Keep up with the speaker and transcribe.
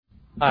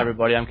Hi,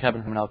 everybody. I'm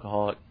Kevin from An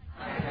Alcoholic.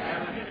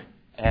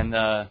 And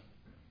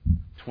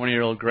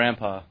 20-year-old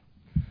grandpa.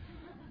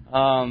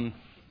 God,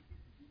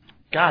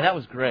 that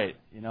was great.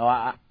 You know,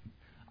 I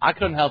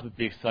couldn't help but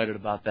be excited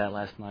about that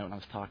last night when I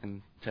was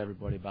talking to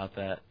everybody about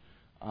that.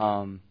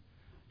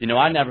 You know,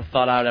 I never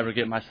thought I would ever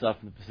get myself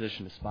in the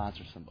position to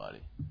sponsor somebody,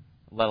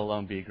 let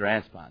alone be a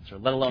grand sponsor,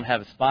 let alone have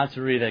a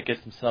sponsoree that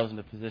gets themselves in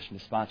the position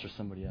to sponsor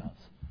somebody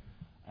else.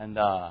 And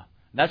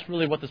that's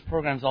really what this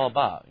program's all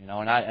about, you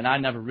know. And I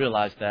never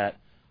realized that,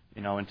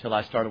 you know, until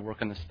I started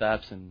working the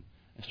steps and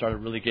started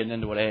really getting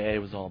into what AA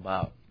was all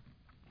about.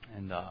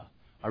 And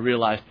I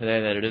realized today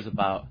that it is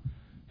about,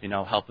 you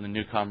know, helping the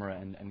newcomer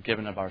and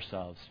giving of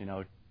ourselves, you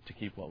know, to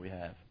keep what we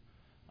have.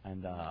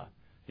 And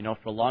you know,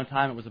 for a long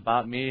time it was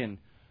about me, and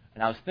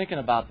I was thinking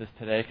about this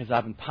today because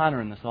I've been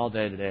pondering this all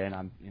day today, and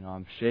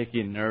I'm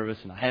shaky and nervous,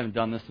 and I haven't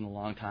done this in a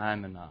long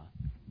time. And I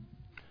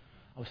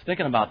was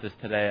thinking about this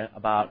today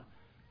about,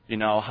 you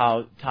know,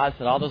 how Todd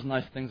said all those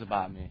nice things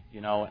about me, you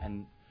know,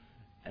 and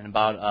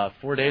about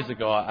 4 days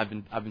ago, I've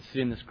been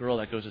seeing this girl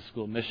that goes to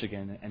school in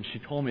Michigan, and she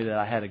told me that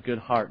I had a good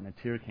heart, and a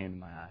tear came to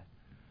my eye.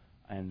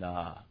 And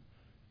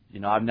you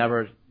know, I've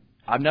never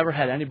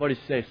had anybody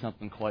say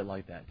something quite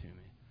like that to me.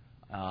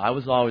 I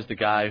was always the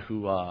guy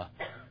who,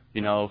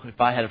 you know, if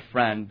I had a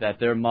friend that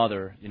their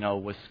mother, you know,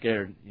 was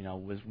scared, you know,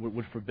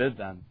 would forbid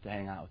them to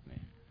hang out with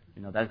me.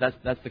 You know,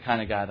 that's the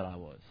kind of guy that I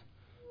was.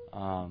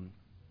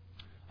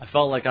 I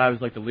felt like I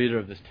was like the leader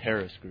of this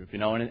terrorist group, you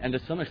know, and to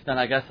some extent,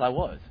 I guess I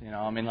was. You know,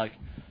 I mean, like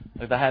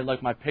I had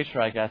like my picture,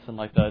 I guess, and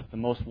like the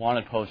most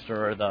wanted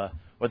poster or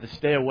the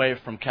stay away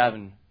from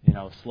Kevin, you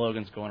know,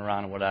 slogans going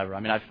around or whatever. I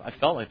mean, I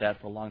felt like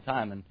that for a long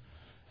time,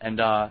 and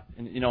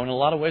you know, in a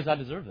lot of ways, I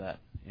deserve that,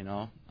 you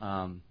know.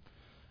 And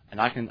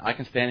I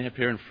can stand up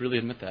here and freely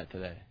admit that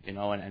today, you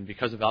know, and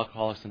because of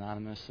Alcoholics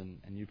Anonymous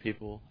and you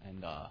people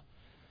and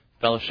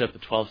Fellowship, the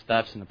 12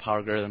 Steps, and the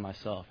Power Greater Than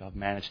Myself, I've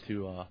managed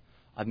to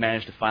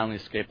finally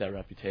escape that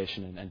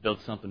reputation and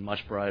build something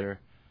much brighter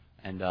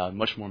and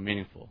much more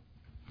meaningful.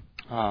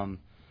 Well,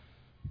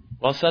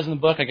 it says in the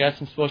book, I guess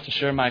I'm supposed to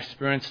share my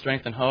experience,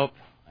 strength, and hope.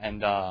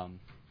 And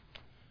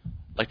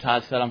like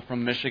Todd said, I'm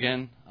from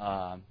Michigan,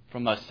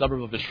 from a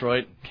suburb of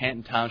Detroit,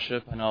 Canton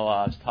Township. I know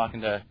I was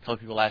talking to a couple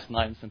people last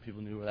night, and some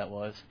people knew where that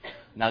was.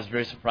 And I was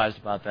very surprised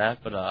about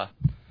that, but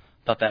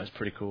thought that was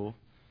pretty cool.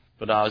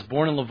 But I was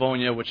born in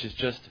Livonia, which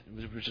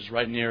is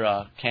right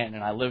near Canton,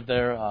 and I lived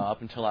there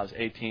up until I was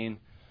 18.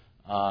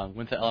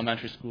 Went to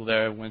elementary school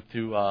there, went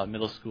through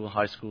middle school,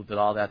 high school, did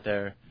all that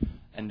there.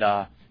 And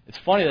it's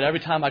funny that every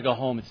time I go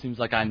home, it seems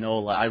like I know,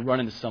 like, I run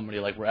into somebody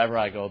like wherever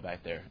I go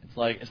back there. It's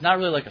like it's not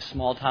really like a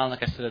small town,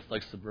 like I said, it's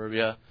like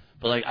suburbia.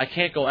 But like I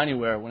can't go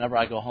anywhere whenever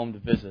I go home to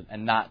visit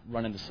and not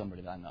run into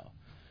somebody that I know,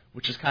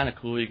 which is kind of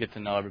cool. You get to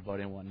know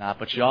everybody and whatnot,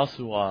 but you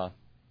also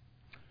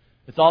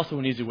it's also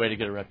an easy way to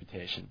get a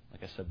reputation,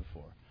 like I said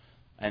before.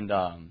 And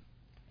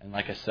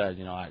like I said,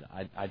 you know,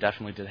 I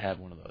definitely did have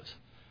one of those.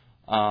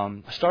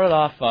 I started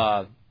off,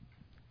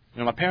 you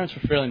know, my parents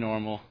were fairly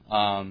normal.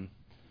 I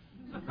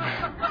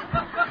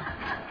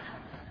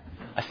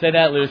say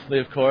that loosely,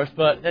 of course,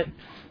 but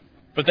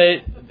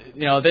they,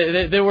 you know,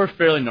 they were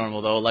fairly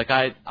normal though. Like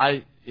I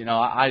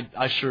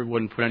sure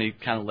wouldn't put any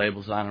kind of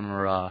labels on them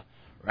or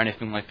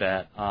anything like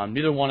that.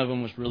 Neither one of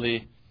them was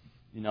really,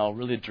 you know,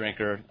 really a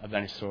drinker of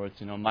any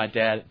sorts. You know, my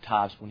dad at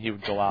tops, when he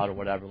would go out or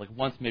whatever, like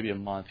once maybe a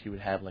month, he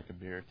would have like a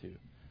beer or two,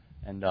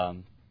 and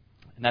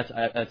that's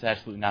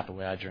absolutely not the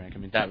way I drink. I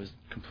mean, that was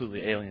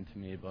completely alien to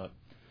me. But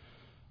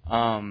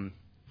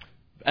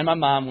and my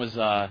mom was,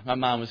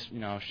 you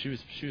know, she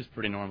was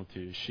pretty normal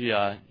too.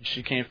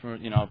 She came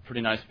from, you know, a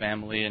pretty nice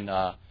family and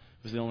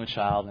was the only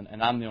child,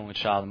 and I'm the only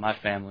child in my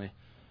family.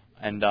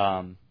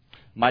 And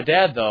my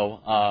dad,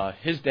 though,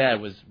 his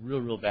dad was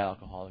real bad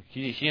alcoholic.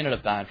 He ended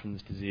up dying from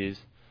this disease,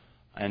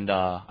 and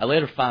I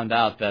later found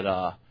out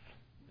that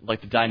like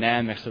the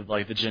dynamics of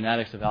like the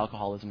genetics of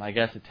alcoholism, I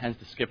guess it tends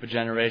to skip a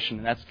generation,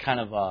 and that's kind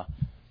of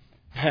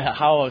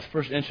how I was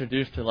first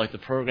introduced to like the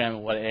program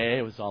and what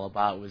AA was all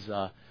about. Was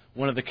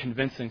one of the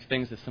convincing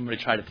things that somebody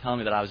tried to tell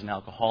me that I was an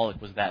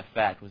alcoholic was that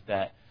fact, was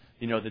that,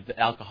 you know, the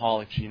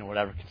alcoholic gene or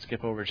whatever can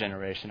skip over a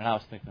generation. And I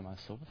was thinking to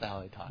myself, what the hell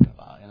are they talking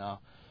about, you know?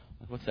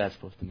 Like, what's that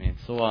supposed to mean?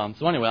 So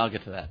anyway, I'll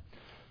get to that.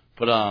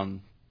 But I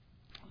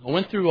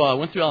went through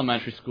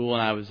elementary school,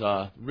 and I was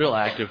real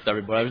active with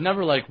everybody. I was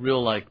never like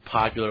real like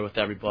popular with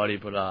everybody,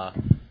 but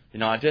you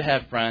know, I did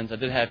have friends. I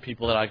did have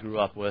people that I grew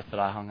up with that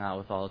I hung out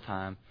with all the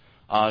time.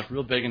 I was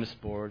real big into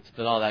sports,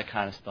 did all that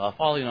kind of stuff.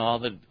 All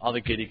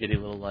the giddy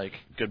little like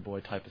good boy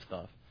type of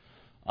stuff.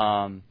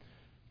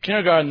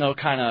 Kindergarten though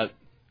kind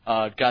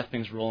of got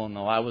things rolling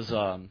though. I was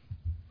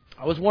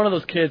one of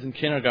those kids in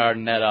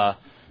kindergarten that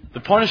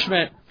the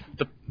punishment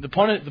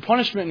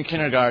in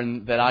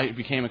kindergarten that I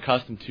became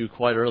accustomed to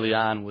quite early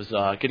on was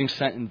getting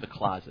sent into the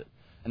closet.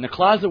 And the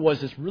closet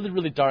was this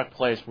really dark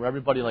place where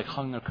everybody like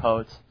hung their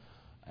coats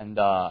and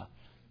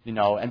you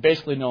know, and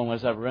basically no one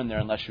was ever in there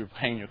unless you were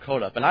hanging your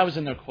coat up. And I was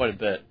in there quite a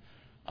bit.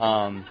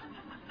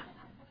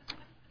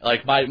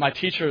 Like my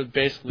teacher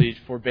basically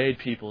forbade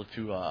people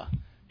to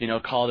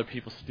call other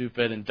people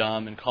stupid and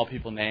dumb and call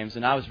people names,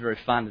 and I was very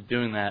fond of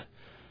doing that.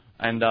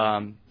 And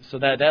so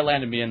that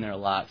landed me in there a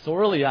lot. So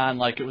early on,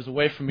 like, it was a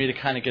way for me to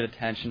kind of get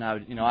attention.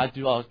 I'd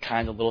do all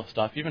kinds of little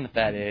stuff, even at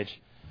that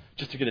age,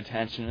 just to get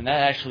attention. And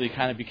that actually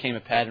kind of became a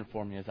pattern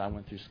for me as I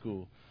went through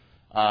school.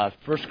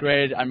 First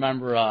grade, I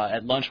remember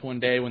at lunch one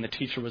day when the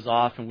teacher was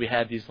off and we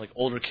had these like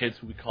older kids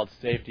who we called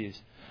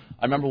safeties.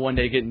 I remember one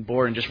day getting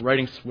bored and just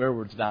writing swear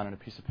words down on a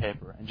piece of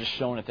paper and just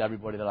showing it to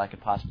everybody that I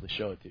could possibly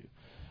show it to.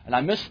 And I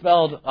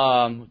misspelled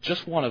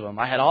just one of them.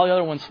 I had all the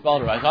other ones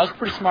spelled right. So I was a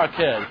pretty smart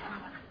kid.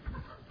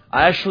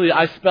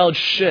 I spelled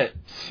shit,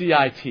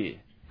 C-I-T.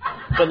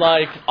 But,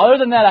 like, other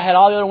than that, I had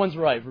all the other ones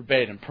right,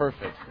 verbatim,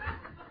 perfect.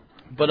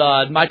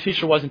 But my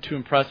teacher wasn't too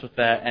impressed with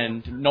that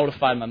and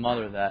notified my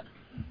mother of that.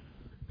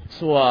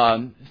 So,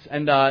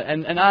 and on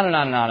and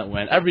on it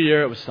went. Every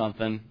year it was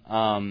something.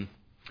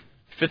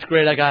 Fifth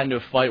grade, I got into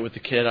a fight with the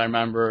kid, I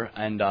remember,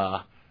 and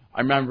I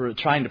remember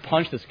trying to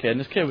punch this kid, and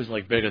this kid was,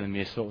 like, bigger than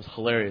me, so it was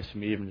hilarious for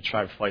me even to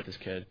try to fight this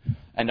kid.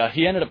 And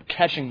he ended up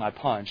catching my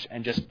punch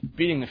and just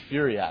beating the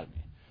fury out of me.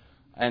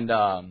 And,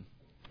 I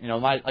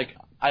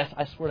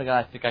swear to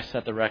God, I think I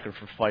set the record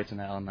for fights in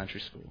elementary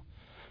school.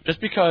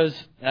 Just because,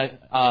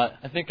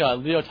 I think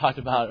Leo talked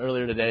about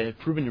earlier today,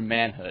 proving your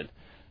manhood.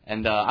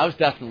 And I was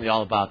definitely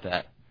all about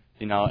that,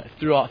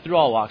 through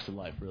all walks of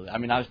life, really. I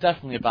mean, I was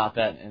definitely about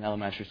that in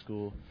elementary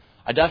school.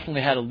 I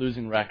definitely had a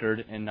losing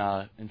record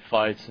in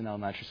fights in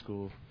elementary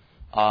school.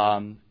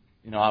 I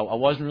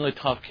wasn't really a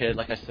tough kid,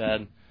 like I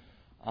said.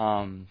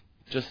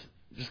 Just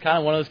kind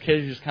of one of those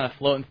kids who's just kind of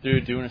floating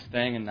through, doing his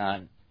thing, and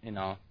not,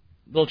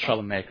 little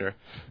troublemaker.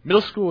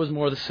 Middle school was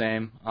more the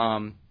same.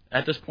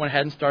 At this point, I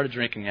hadn't started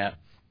drinking yet.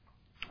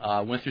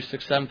 Went through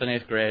 6th, 7th, and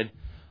 8th grade.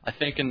 I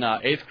think in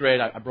 8th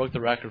grade, I broke the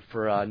record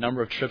for a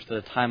number of trips to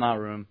the timeout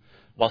room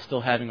while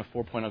still having a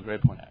 4.0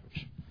 grade point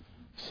average.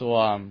 So,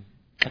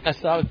 like I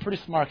said, I was a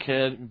pretty smart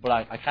kid, but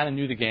I kind of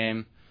knew the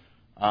game.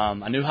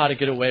 I knew how to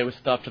get away with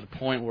stuff to the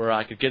point where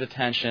I could get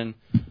attention,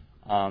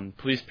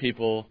 please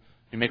people,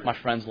 and make my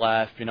friends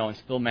laugh, and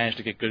still manage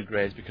to get good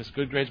grades because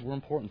good grades were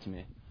important to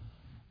me.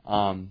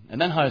 And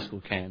then high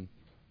school came,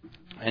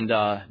 and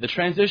the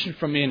transition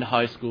from me into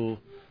high school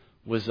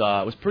was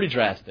pretty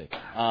drastic.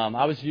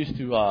 I was used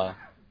to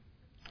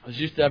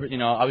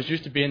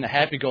being the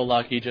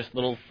happy-go-lucky, just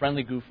little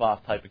friendly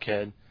goof-off type of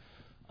kid.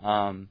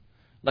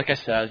 Like I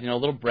said, a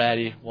little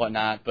bratty,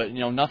 whatnot, but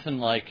nothing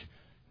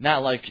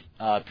not like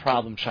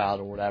Problem Child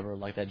or whatever,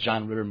 like that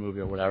John Ritter movie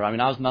or whatever. I mean,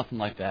 I was nothing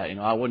like that.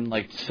 I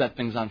wouldn't set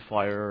things on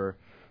fire or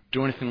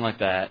do anything like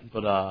that.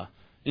 But but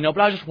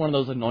I was just one of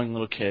those annoying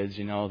little kids,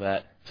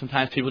 that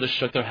sometimes people just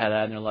shook their head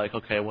at and they're like,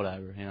 okay,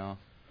 whatever,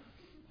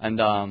 And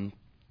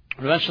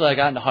eventually I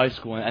got into high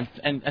school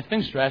and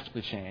things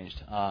drastically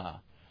changed.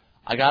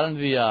 I got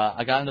into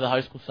the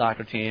high school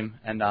soccer team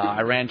and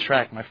I ran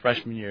track my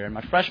freshman year. And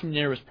my freshman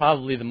year was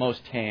probably the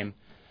most tame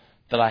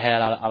that I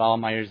had out of all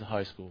my years of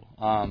high school.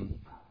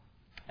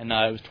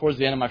 It was towards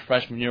the end of my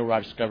freshman year where I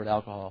discovered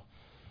alcohol.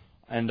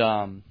 And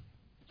up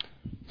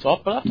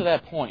to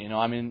that point,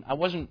 I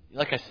wasn't,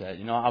 like I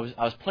said, I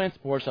was playing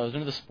sports, I was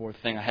into the sport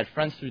thing, I had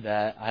friends through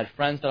that, I had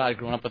friends that I had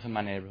grown up with in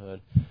my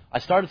neighborhood. I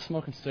started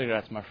smoking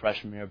cigarettes my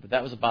freshman year, but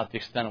that was about the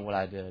extent of what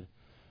I did.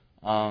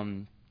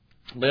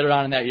 Later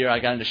on in that year, I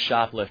got into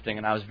shoplifting,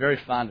 and I was very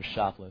fond of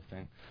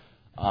shoplifting.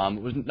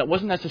 It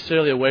wasn't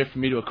necessarily a way for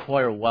me to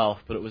acquire wealth,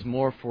 but it was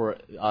more for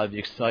the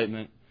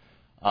excitement,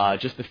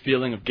 just the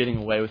feeling of getting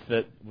away with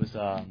it was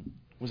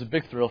a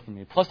big thrill for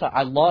me. Plus,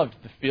 I loved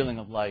the feeling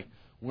of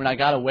when I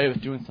got away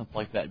with doing something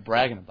like that,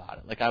 bragging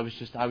about it.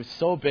 I was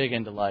so big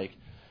into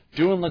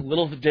doing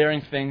little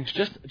daring things,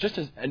 just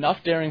as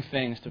enough daring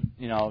things to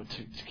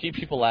keep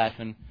people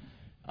laughing,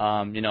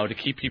 to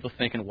keep people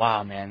thinking,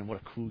 wow, man,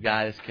 what a cool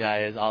guy this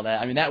guy is, all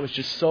that. I mean, that was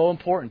just so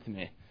important to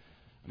me.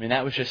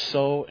 That was just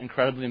so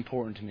incredibly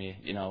important to me,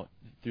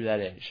 through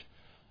that age.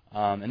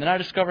 And then I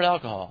discovered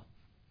alcohol.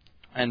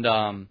 And,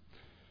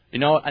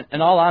 in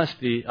all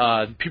honesty,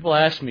 people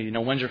ask me,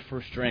 when's your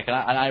first drink? And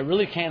I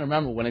really can't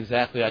remember when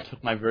exactly I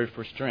took my very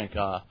first drink.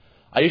 I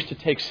used to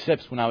take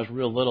sips when I was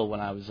real little,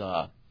 when I was,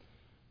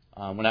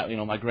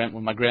 when my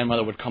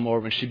grandmother would come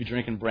over and she'd be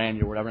drinking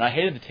brandy or whatever. And I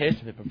hated the taste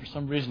of it, but for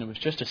some reason it was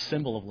just a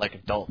symbol of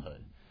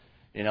adulthood.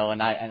 And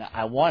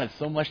I wanted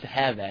so much to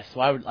have that. So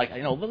I would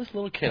this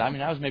little kid,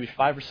 I was maybe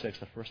 5 or 6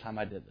 the first time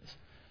I did this.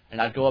 And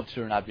I'd go up to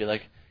her and I'd be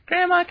like,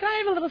 Grandma, can I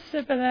have a little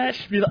sip of that?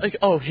 She'd be like,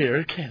 oh, here,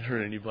 it can't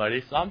hurt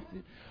anybody. So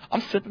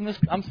I'm sipping this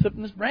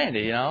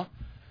brandy,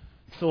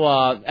 So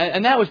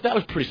and that was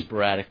pretty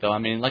sporadic though.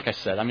 Like I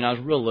said, I was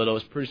real little, it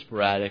was pretty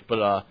sporadic,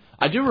 but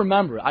I do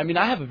remember. I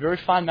have a very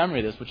fond memory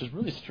of this, which is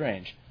really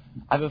strange.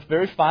 I have a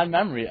very fond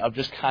memory of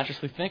just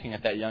consciously thinking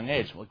at that young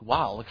age,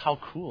 wow, look how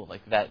cool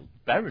that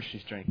beverage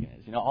she's drinking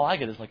is. All I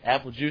get is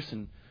apple juice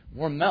and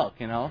warm milk,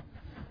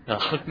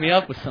 hook me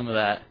up with some of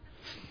that.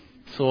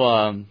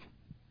 So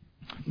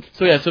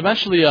so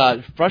eventually,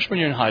 freshman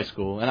year in high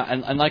school,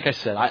 and like I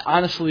said, I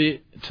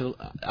honestly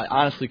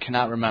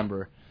cannot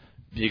remember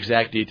the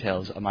exact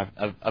details of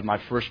my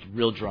first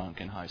real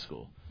drunk in high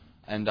school,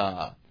 and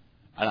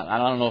I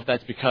don't know if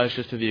that's because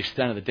just to the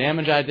extent of the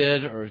damage I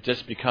did, or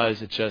just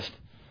because it just,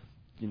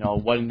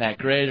 wasn't that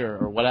great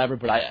or whatever.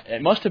 But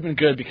it must have been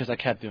good because I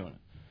kept doing it.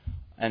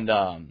 And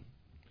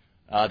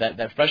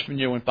that freshman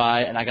year went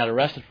by, and I got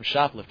arrested for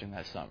shoplifting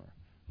that summer,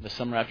 the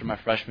summer after my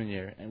freshman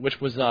year, and which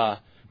was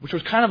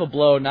kind of a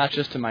blow, not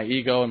just to my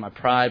ego and my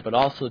pride, but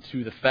also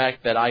to the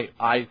fact that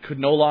I could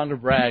no longer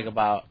brag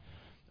about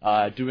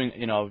doing,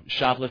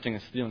 shoplifting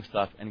and stealing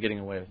stuff and getting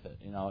away with it.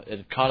 It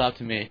had caught up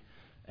to me,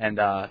 and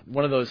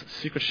one of those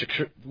secret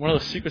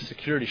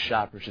security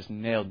shoppers just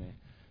nailed me.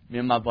 Me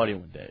and my buddy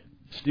one day,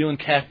 stealing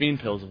caffeine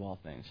pills of all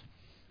things,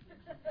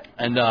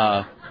 and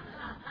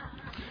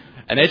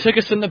they took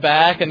us in the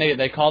back, and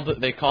they called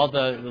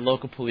the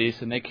local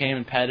police, and they came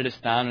and patted us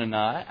down, and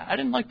I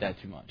didn't like that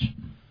too much.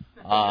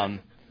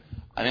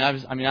 I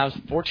was a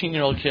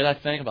 14-year-old kid, I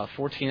think, about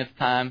 14 at the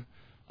time.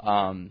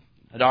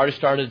 I'd already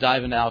started to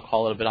dive into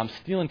alcohol a little bit. I'm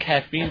stealing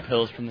caffeine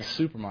pills from the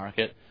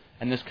supermarket,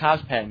 and this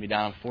cop's patting me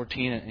down. I'm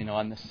 14, and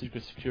and this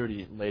secret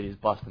security lady is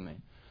busting me,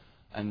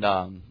 and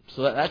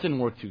so that didn't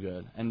work too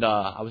good. And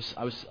I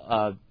was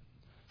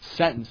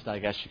sentenced, I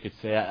guess you could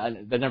say.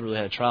 They never really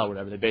had a trial or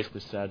whatever. They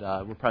basically said,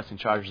 we're pressing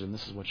charges, and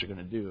this is what you're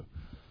going to do.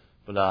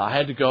 But I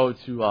had to go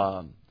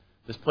to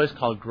this place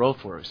called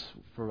Growthworks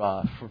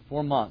for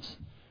 4 months,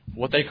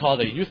 what they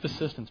called a youth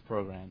assistance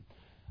program.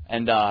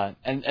 And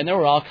there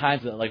were all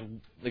kinds of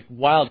like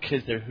wild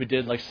kids there who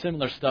did like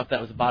similar stuff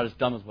that was about as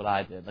dumb as what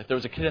I did. Like there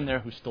was a kid in there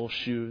who stole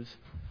shoes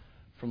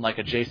from like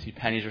a J.C.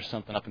 Penney's or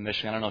something up in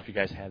Michigan. I don't know if you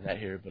guys have that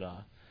here, but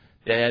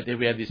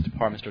we had these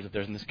department stores up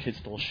there, and this kid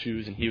stole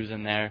shoes, and he was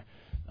in there.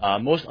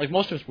 Most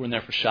of us were in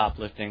there for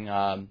shoplifting,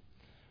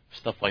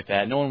 stuff like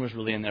that. No one was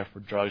really in there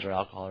for drugs or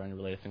alcohol or any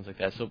related things like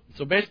that.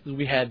 So basically,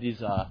 we had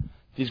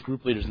these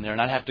group leaders in there,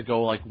 and I'd have to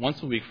go like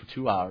once a week for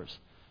 2 hours.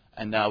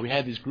 And we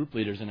had these group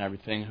leaders and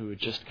everything who would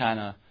just kind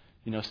of,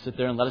 sit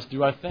there and let us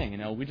do our thing.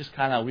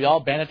 We all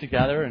banded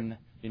together, and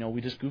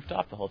we just goofed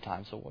off the whole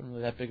time. So it wasn't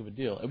really that big of a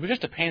deal. It was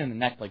just a pain in the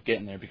neck, like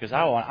getting there, because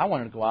I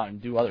wanted to go out and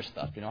do other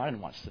stuff. I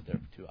didn't want to sit there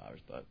for 2 hours,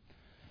 but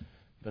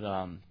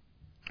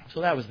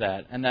so that was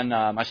that. And then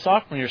my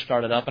sophomore year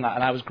started up, and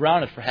I was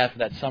grounded for half of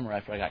that summer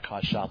after I got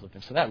caught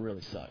shoplifting. So that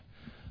really sucked.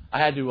 I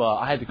had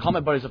to call my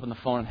buddies up on the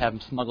phone and have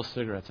them smuggle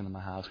cigarettes into my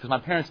house because my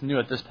parents knew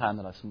at this time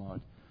that I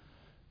smoked.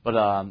 But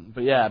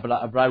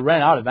I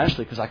ran out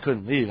eventually because I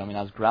couldn't leave. I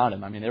was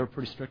grounded. They were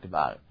pretty strict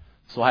about it.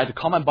 So I had to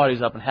call my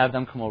buddies up and have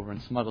them come over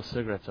and smuggle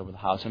cigarettes over the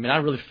house. I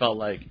really felt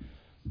like,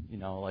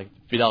 like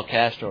Fidel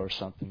Castro or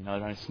something.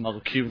 I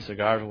smuggled Cuban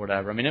cigars or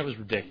whatever. It was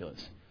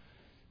ridiculous.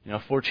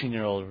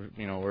 14-year-old,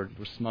 we're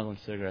smuggling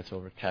cigarettes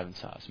over at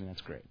Kevin's house.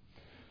 That's great.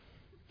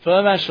 So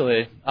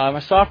eventually, my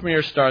sophomore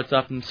year starts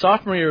up, and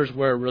sophomore year is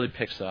where it really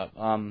picks up.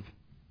 I'm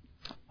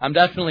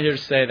definitely here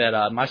to say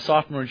that my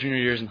sophomore and junior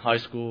years in high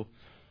school,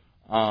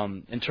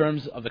 in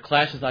terms of the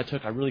classes I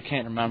took, I really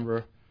can't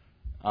remember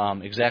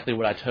exactly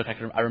what I took.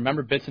 I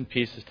remember bits and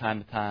pieces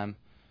time to time.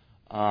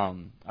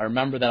 I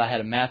remember that I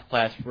had a math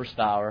class first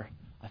hour,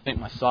 I think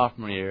my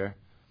sophomore year,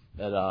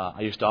 that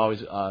I used to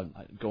always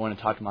go in and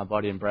talk to my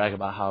buddy and brag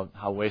about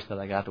how wasted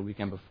I got the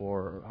weekend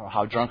before, or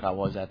how drunk I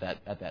was at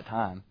that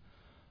time.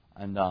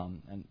 And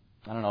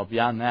I don't know.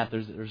 Beyond that,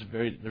 there's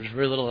very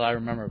little that I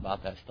remember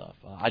about that stuff.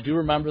 I do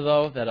remember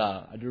though that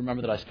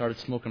I started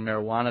smoking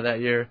marijuana that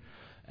year.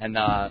 And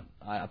I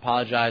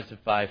apologize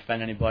if I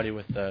offend anybody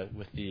with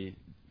the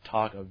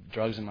talk of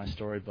drugs in my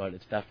story, but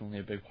it's definitely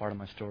a big part of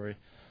my story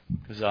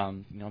because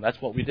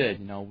that's what we did.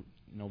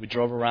 We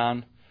drove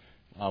around,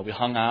 we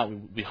hung out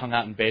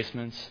in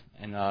basements,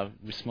 and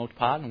we smoked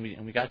pot and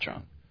we got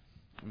drunk.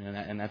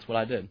 And that's what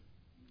I did.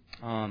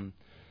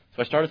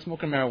 So I started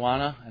smoking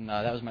marijuana, and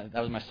that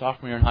was my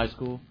sophomore year in high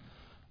school,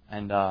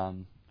 and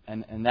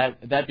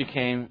that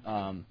became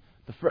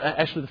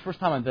the first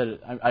time I did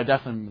it. I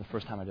definitely remember the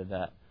first time I did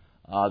that.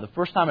 The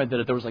first time I did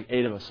it, there was like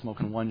 8 of us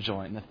smoking one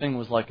joint, and the thing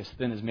was like as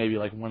thin as maybe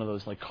like one of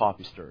those like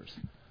coffee stirrers.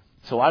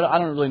 So I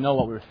don't really know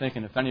what we were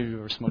thinking. If any of you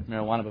have ever smoked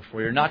marijuana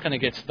before, you're not going to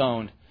get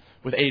stoned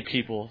with 8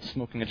 people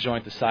smoking a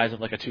joint the size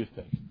of like a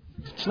toothpick.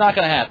 It's not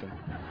going to happen.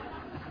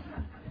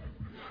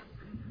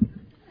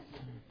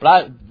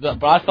 But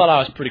I thought I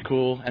was pretty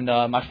cool, and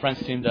my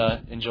friends seemed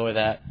to enjoy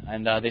that,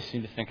 and they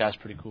seemed to think I was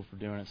pretty cool for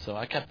doing it, so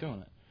I kept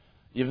doing it,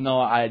 even though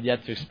I had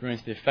yet to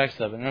experience the effects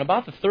of it. And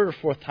about the 3rd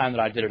or 4th time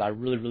that I did it, I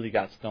really, really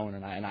got stoned,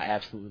 and I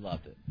absolutely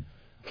loved it.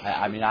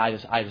 I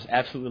just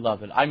absolutely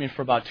loved it.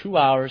 For about 2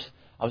 hours,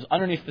 I was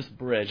underneath this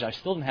bridge. I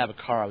still didn't have a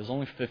car. I was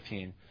only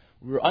 15.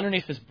 We were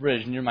underneath this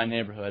bridge near my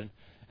neighborhood,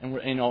 and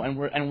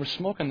we're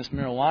smoking this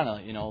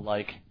marijuana,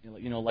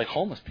 like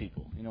homeless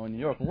people, in New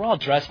York. And we're all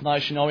dressed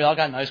nice, we all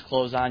got nice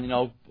clothes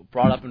on,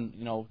 brought up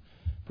in,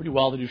 pretty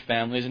well-to-do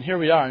families. And here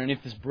we are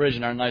underneath this bridge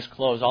in our nice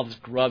clothes, all this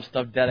grub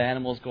stuff, dead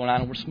animals going on,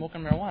 and we're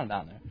smoking marijuana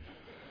down there.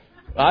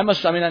 I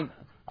must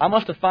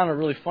have found it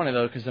really funny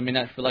though, because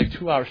for like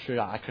 2 hours straight,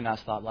 I could not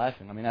stop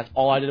laughing. That's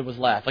all I did was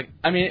laugh.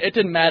 It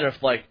didn't matter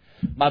if like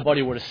my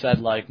buddy would have said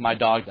like my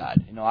dog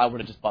died, I would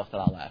have just busted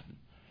out laughing.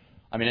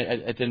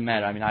 It didn't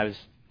matter.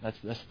 That's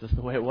just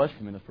the way it was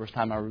for me the first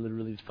time I really,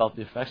 really felt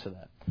the effects of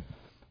that.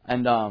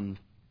 And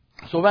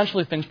So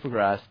eventually things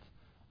progressed.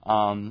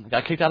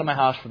 Got kicked out of my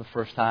house for the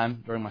first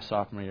time during my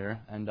sophomore year,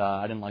 and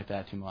I didn't like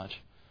that too much.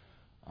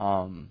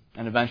 And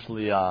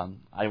eventually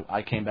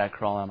I came back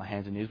crawling on my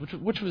hands and knees,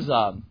 which was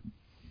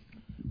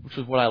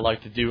what I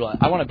like to do.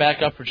 I want to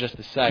back up for just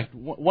a sec.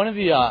 One of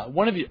the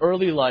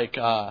early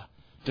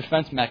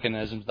defense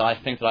mechanisms that I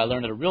think that I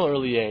learned at a real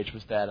early age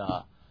was that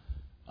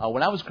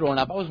when I was growing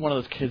up, I was one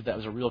of those kids that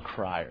was a real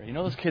crier. You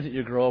know those kids that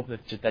you grow up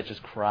with that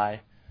just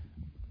cry?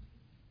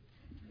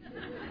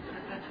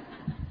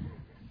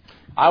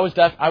 I was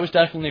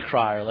definitely a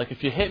crier. Like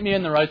if you hit me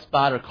in the right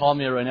spot or call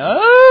me right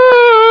now,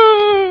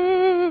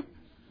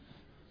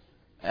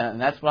 and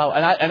that's what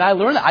I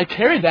learned that. I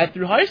carried that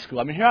through high school.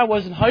 I mean, here I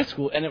was in high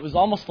school, and it was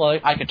almost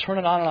like I could turn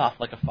it on and off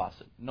like a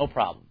faucet, no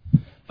problem.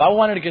 If I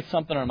wanted to get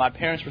something, or my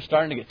parents were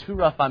starting to get too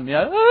rough on me,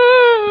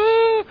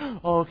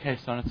 okay,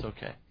 son, it's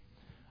okay.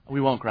 We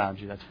won't ground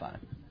you. That's fine.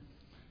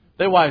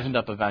 They wisened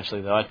up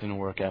eventually, though. It didn't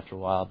work after a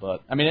while,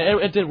 but I mean,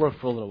 it did work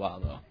for a little while,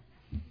 though.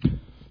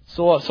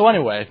 So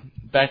anyway,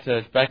 back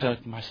to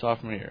my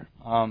sophomore year.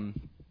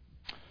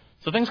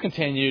 So things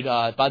continued.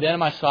 By the end of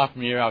my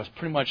sophomore year, I was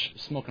pretty much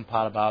smoking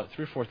pot about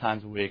 3 or 4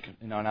 times a week,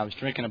 and I was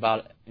drinking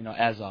about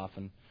as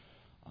often.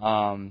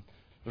 I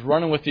was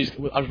running with these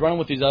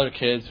other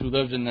kids who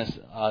lived in this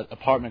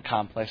apartment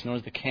complex known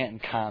as the Canton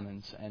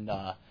Commons, and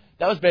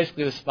that was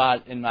basically the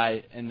spot in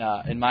my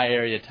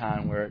area of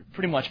town where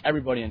pretty much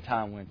everybody in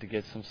town went to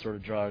get some sort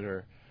of drug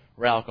or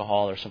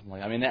alcohol or something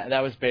like that. I mean,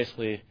 that was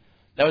basically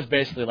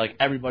like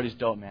everybody's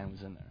dope man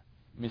was in there.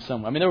 I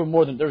mean,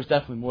 there was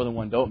definitely more than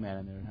one dope man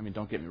in there. I mean,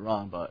 don't get me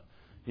wrong, but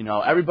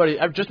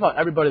just about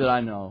everybody that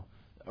I know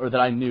or that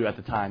I knew at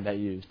the time that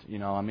used,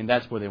 I mean,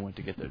 that's where they went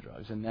to get their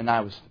drugs, and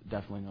I was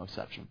definitely no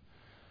exception.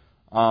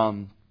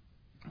 The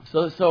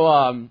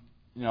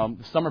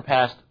summer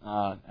passed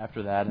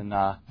after that, and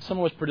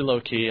summer was pretty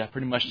low key. I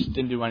pretty much just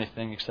didn't do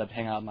anything except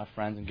hang out with my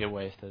friends and get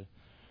wasted.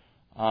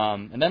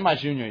 And then my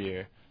junior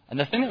year, and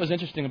the thing that was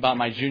interesting about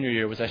my junior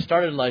year was I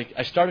started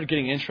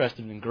getting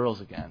interested in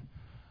girls again.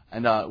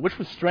 And which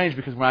was strange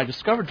because when I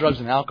discovered drugs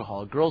and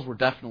alcohol, girls were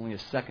definitely a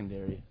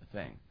secondary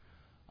thing.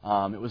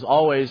 It was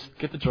always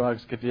get the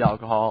drugs, get the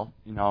alcohol,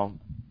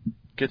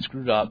 get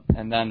screwed up,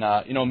 and then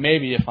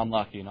maybe if I'm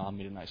lucky, I'll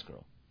meet a nice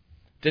girl.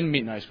 Didn't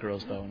meet nice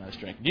girls though when I was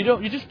drinking.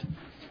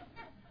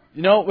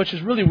 Which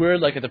is really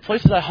weird. Like at the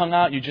places I hung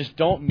out, you just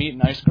don't meet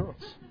nice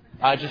girls.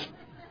 I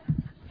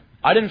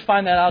didn't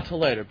find that out till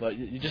later, but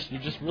you just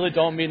really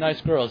don't meet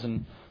nice girls,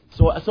 and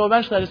so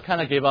eventually I just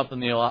kind of gave up on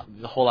the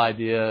whole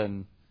idea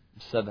and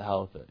said the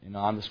hell with it.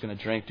 I'm just going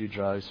to drink, do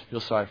drugs, feel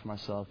sorry for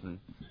myself, and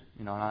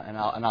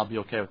I'll be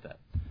okay with that.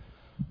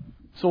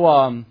 So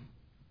one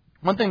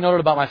thing noted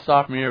about my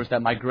sophomore year was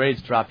that my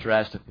grades dropped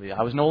drastically.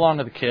 I was no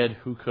longer the kid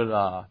who could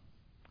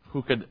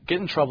get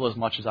in trouble as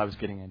much as I was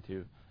getting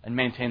into and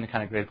maintain the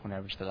kind of grade point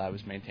average that I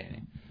was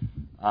maintaining.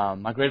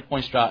 My grade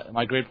point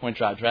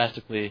dropped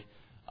drastically,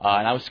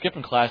 and I was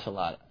skipping class a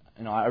lot.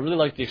 I really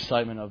liked the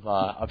excitement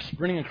of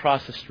sprinting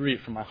across the street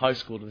from my high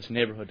school to this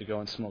neighborhood to go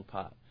and smoke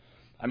pot.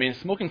 I mean,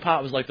 smoking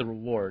pot was like the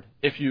reward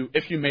if you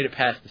made it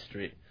past the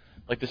street.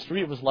 Like the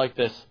street was like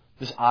this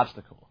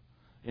obstacle,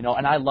 and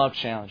I loved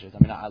challenges. I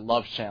mean, I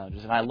loved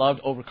challenges, and I loved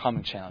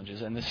overcoming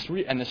challenges. And the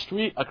street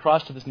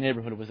across to this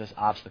neighborhood was this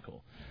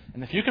obstacle.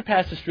 And if you could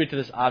pass the street to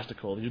this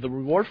obstacle, the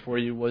reward for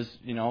you was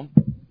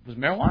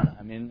marijuana.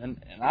 I mean,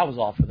 and I was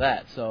all for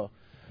that. So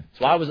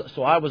I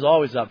was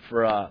always up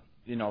for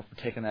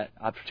taking that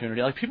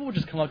opportunity. Like people would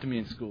just come up to me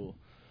in school.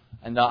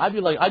 And I'd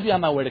be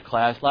on my way to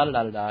class,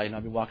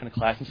 I'd be walking to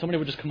class, and somebody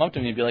would just come up to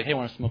me and be like, hey,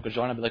 want to smoke a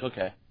joint? I'd be like,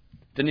 okay.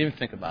 Didn't even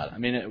think about it. I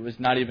mean, it was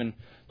not even,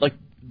 like,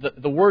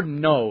 the word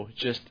no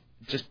just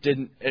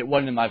it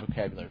wasn't in my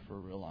vocabulary for a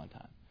real long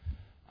time.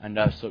 And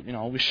so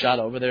we shot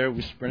over there,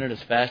 we sprinted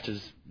as fast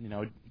as,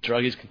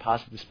 druggies can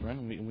possibly sprint,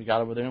 and we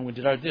got over there and we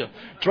did our deal.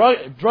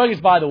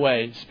 Druggies, by the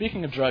way,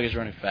 speaking of druggies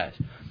running fast,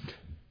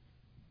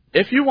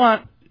 if you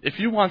want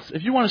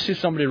to see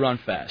somebody run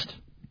fast,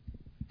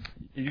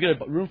 you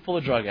get a room full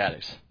of drug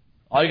addicts.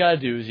 All you got to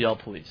do is yell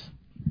police.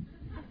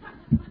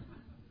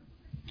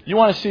 You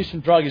want to see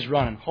some druggies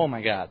running, oh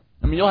my God.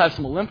 I mean, you'll have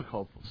some Olympic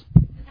hopefuls.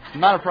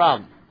 Not a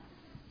problem.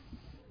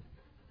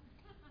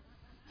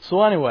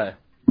 So anyway,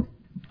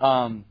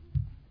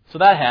 so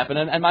that happened,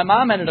 and my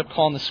mom ended up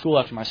calling the school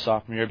after my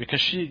sophomore year because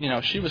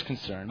she was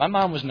concerned. My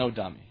mom was no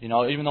dummy,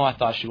 even though I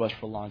thought she was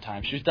for a long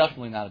time. She was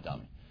definitely not a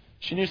dummy.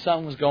 She knew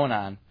something was going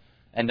on,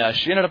 and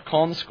she ended up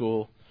calling the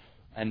school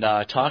and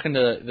talking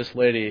to this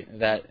lady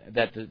that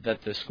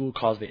the school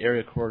calls the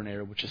area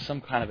coordinator, which is some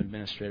kind of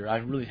administrator. I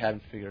really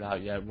haven't figured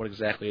out yet what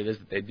exactly it is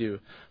that they do,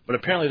 but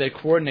apparently they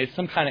coordinate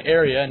some kind of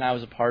area, and I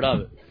was a part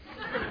of it.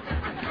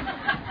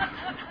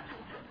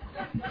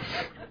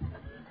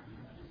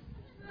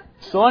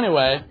 So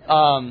anyway,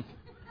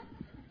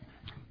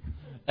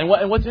 and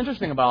what's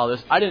interesting about all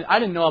this, I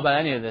didn't know about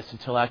any of this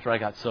until after I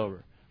got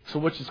sober. So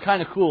which is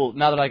kind of cool.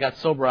 Now that I got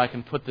sober, I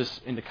can put this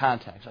into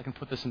context. I can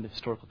put this into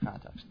historical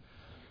context.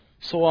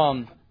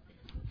 So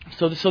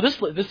So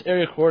this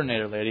area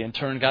coordinator lady in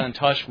turn got in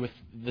touch with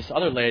this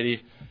other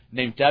lady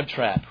named Deb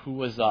Trapp, who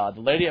was the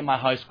lady at my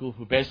high school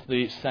who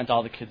basically sent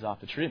all the kids off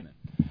to treatment.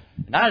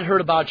 And I had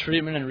heard about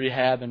treatment and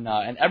rehab, and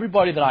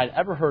everybody that I'd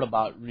ever heard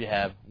about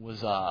rehab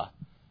was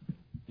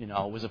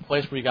was a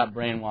place where you got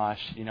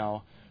brainwashed.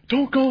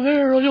 Don't go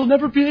there or you'll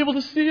never be able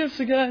to see us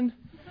again.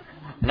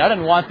 And I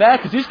didn't want that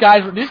because these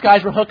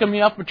guys were hooking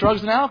me up with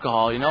drugs and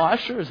alcohol. I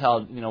sure as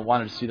hell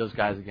wanted to see those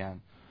guys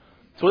again.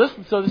 So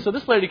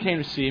this lady came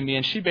to see me,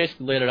 and she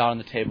basically laid it out on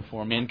the table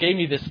for me and gave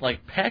me this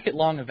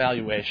packet-long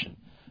evaluation.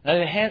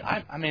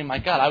 And my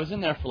God, I was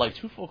in there for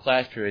 2 full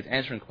class periods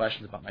answering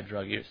questions about my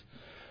drug use.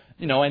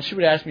 And she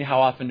would ask me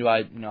how often do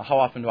I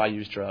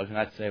use drugs, and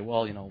I'd say,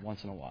 well,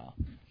 once in a while.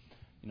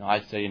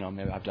 I'd say,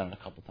 maybe I've done it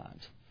a couple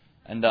times,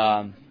 and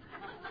I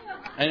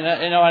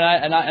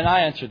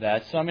answered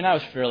that. So I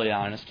was fairly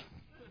honest.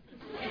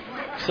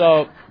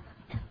 So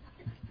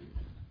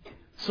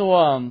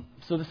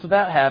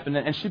that happened,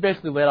 and she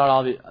basically laid out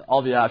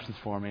all the options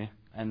for me,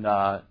 and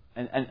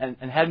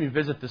had me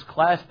visit this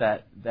class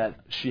that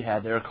she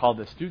had there called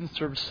the Student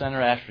Service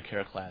Center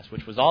Aftercare class,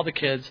 which was all the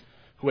kids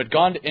who had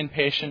gone to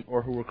inpatient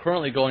or who were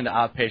currently going to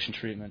outpatient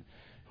treatment,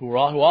 who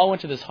all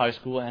went to this high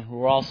school and who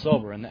were all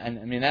sober, and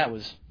that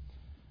was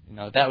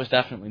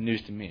definitely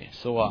news to me.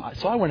 So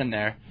I went in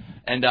there,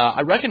 and I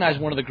recognized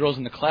one of the girls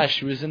in the class.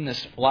 She was in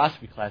this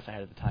philosophy class I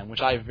had at the time,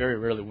 which I very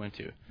rarely went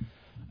to,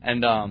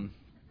 and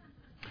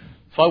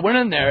so I went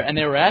in there, and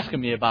they were asking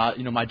me about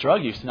my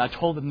drug use, and I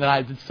told them that I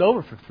had been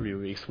sober for 3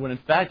 weeks, when in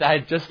fact I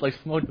had just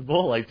smoked a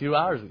bowl 2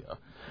 hours ago,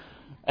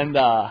 and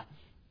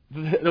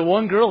the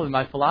one girl in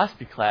my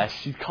philosophy class,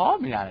 she called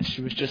me on it.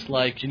 She was just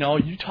like,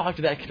 you talk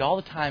to that kid all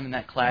the time in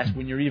that class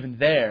when you're even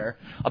there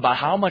about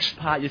how much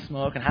pot you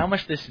smoke and how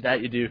much this and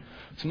that you do.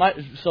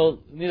 So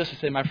needless to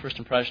say, my first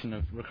impression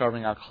of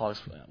recovering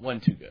alcoholics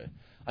wasn't too good.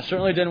 I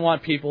certainly didn't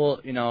want people,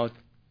 to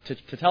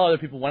tell other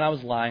people when I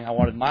was lying. I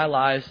wanted my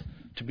lies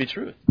to be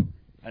truth,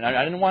 and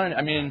I didn't want to.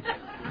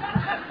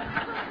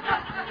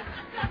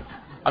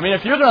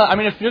 If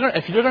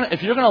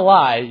you're gonna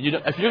lie,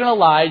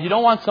 you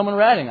don't want someone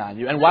ratting on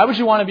you. And why would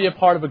you want to be a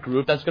part of a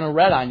group that's gonna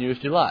rat on you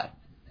if you lie?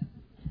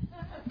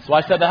 So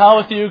I said, the hell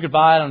with you,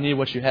 goodbye. I don't need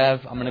what you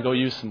have. I'm gonna go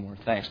use some more.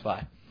 Thanks,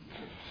 bye.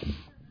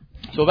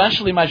 So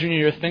eventually, my junior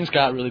year, things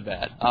got really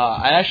bad.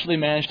 I actually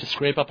managed to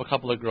scrape up a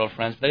couple of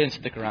girlfriends, but they didn't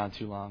stick around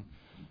too long.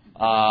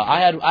 I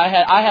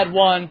had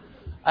one,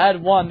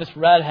 this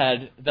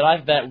redhead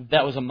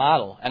that was a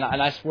model, and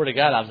I swear to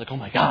God, I was like, oh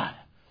my God,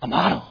 a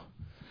model.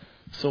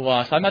 So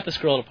I met this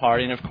girl at a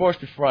party, and of course,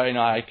 before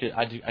I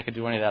could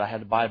do any of that, I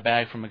had to buy a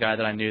bag from a guy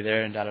that I knew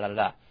there, and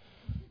da.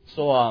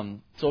 So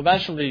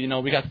eventually,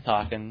 we got to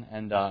talking,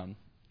 and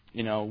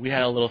we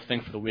had a little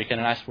thing for the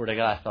weekend, and I swear to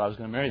God, I thought I was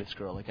going to marry this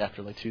girl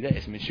after 2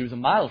 days. She was a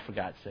model, for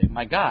God's sake.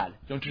 My God,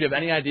 don't you have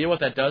any idea what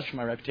that does for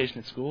my reputation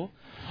at school?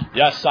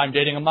 Yes, I'm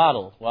dating a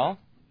model. Well,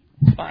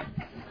 it's fine.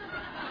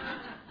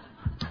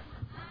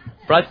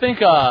 But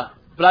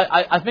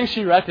I think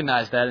she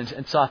recognized that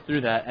and saw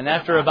through that, and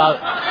after about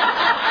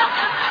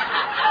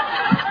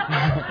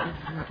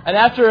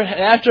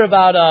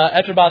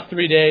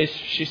 3 days,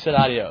 she said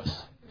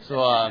adios.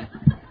 So I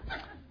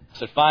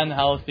said, fine, the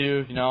hell with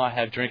you. I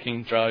have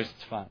drinking, drugs,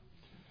 it's fine.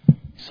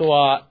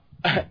 So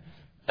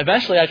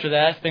eventually after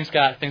that, things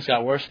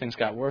got worse,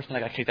 and I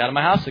got kicked out of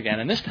my house again.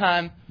 And this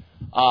time,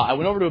 I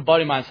went over to a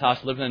buddy of mine's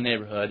house, living in the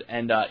neighborhood,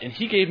 and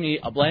he gave me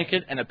a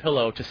blanket and a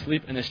pillow to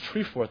sleep in this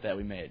tree fort that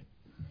we made.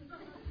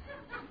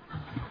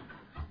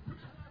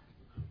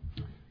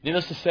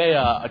 Needless to say,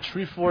 a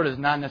tree fort is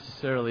not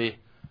necessarily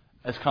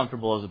as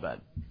comfortable as a bed.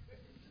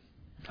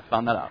 I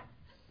found that out.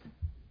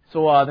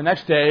 So the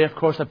next day, of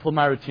course, I pulled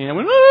my routine and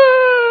went,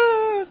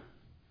 ah!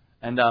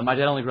 And my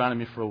dad only grounded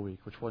me for a week,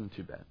 which wasn't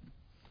too bad.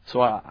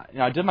 So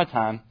I did my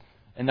time,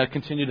 and I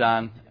continued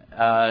on,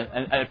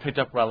 and I picked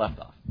up where I left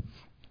off.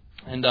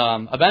 And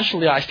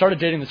eventually, I started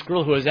dating this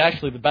girl who was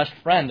actually the best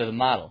friend of the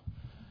model.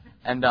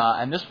 And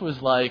this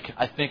was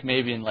I think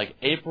maybe in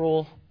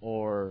April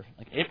or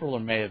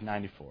May of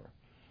 '94.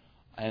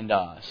 And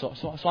so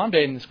I'm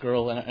dating this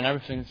girl, and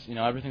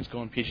everything's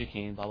going peachy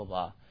keen, blah blah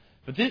blah.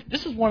 But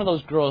this is one of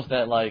those girls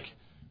that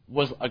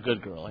was a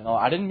good girl.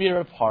 I didn't meet her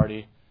at a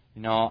party.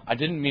 I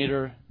didn't meet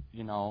her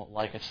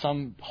at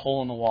some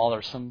hole in the wall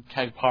or some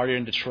keg party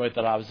in Detroit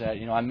that I was at.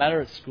 I met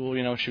her at school.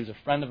 She was a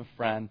friend of a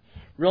friend,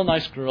 real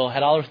nice girl,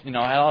 had all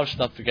her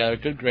stuff together,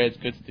 good grades,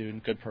 good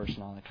student, good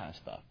person, all that kind of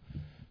stuff.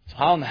 So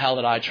how in the hell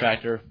did I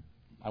attract her?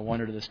 I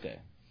wonder to this day.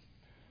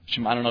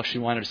 I don't know if she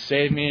wanted to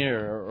save me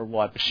or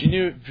what, but she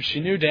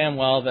knew damn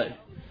well that.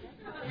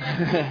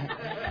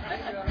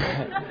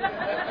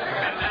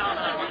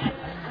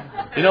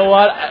 You know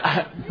what?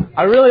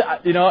 I really,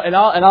 in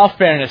all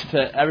fairness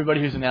to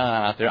everybody who's an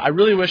Al-Anon out there, I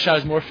really wish I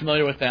was more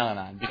familiar with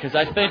Al-Anon, because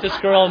I think this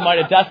girl might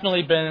have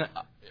definitely been,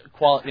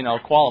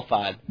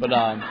 qualified. But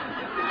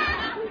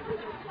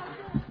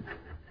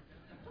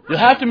you'll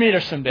have to meet her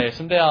someday.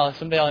 Someday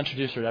I'll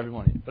introduce her to every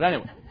one of you. But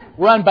anyway,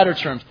 we're on better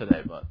terms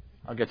today, but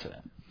I'll get to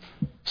that.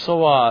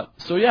 So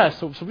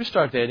we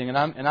start dating, and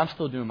I'm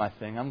still doing my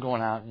thing. I'm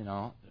going out,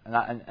 and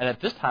and at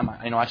this time,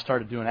 I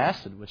started doing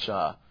acid, which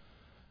those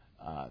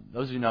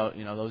of you know,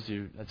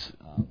 that's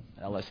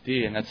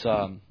LSD, and that's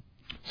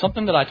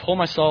something that I told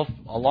myself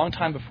a long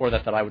time before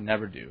that I would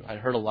never do. I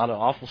heard a lot of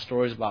awful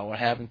stories about what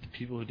happens to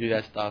people who do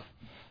that stuff,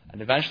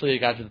 and eventually it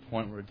got to the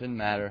point where it didn't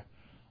matter.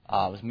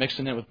 I was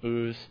mixing it with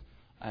booze,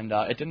 and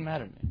it didn't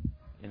matter to me.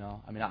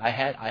 I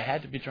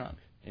had to be drunk,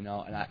 and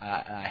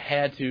I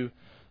had to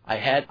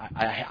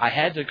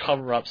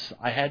cover up.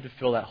 I had to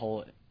fill that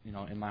hole,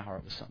 in my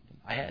heart with something.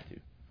 I had to.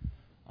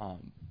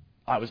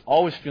 I was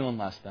always feeling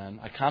less than.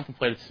 I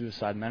contemplated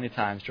suicide many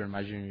times during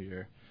my junior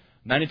year,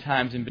 many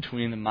times in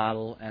between the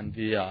model and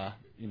the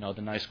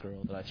the nice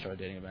girl that I started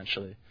dating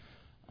eventually.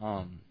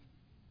 And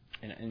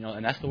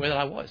that's the way that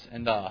I was.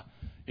 And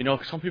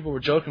some people were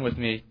joking with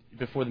me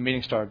before the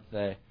meeting started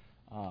today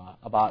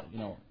about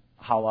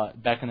how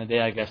back in the day,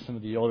 I guess some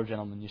of the older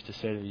gentlemen used to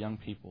say to the young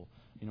people,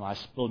 I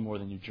spilled more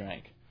than you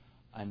drank.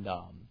 And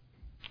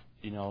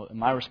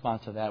my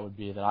response to that would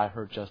be that I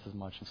hurt just as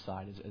much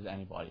inside as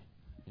anybody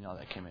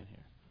that came in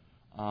here.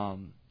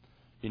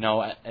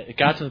 It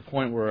got to the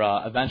point where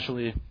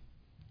eventually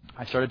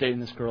I started dating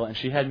this girl, and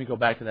she had me go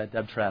back to that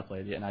Deb Trapp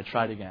lady, and I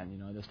tried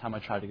again. This time I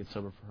tried to get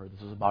sober for her.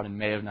 This was about in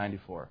May of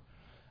 '94.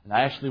 And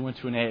I actually went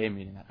to an AA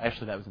meeting.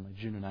 Actually, that was in my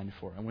June of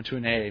 '94. I went to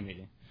an AA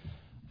meeting,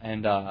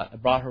 and I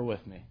brought her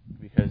with me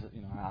because,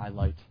 I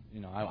liked,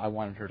 I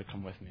wanted her to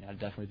come with me. I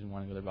definitely didn't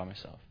want to go there by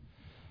myself.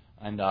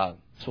 And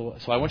so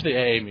I went to the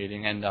AA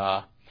meeting, and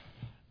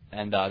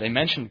they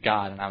mentioned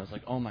God, and I was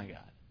like, oh my God.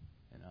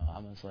 I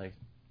was like,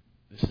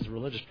 this is a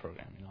religious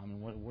program.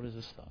 What is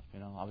this stuff?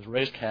 I was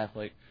raised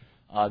Catholic.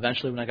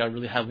 Eventually, when I got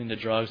really heavily into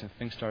drugs and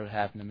things started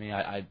happening to me,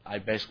 I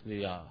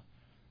basically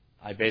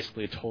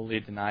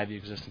totally denied the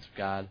existence of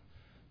God.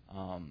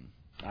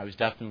 I would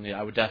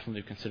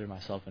definitely consider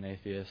myself an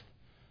atheist.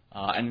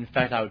 And in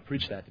fact, I would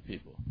preach that to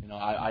people.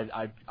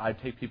 I'd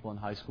take people in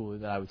high school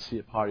that I would see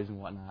at parties and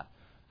whatnot,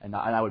 and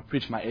I would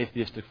preach my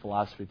atheistic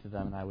philosophy to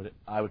them, and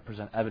I would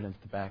present evidence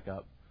to back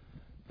up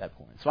that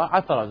point. So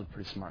I thought I was a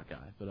pretty smart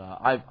guy, but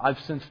I've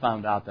since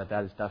found out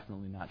that is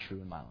definitely not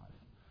true in my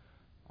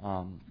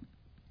life.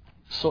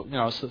 So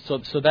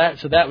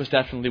that was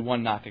definitely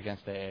one knock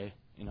against AA.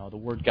 The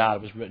word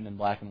God was written in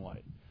black and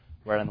white,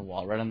 right on the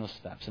wall, right on those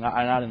steps, and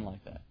I didn't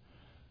like that.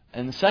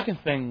 And the second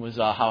thing was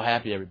how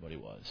happy everybody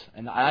was,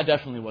 and I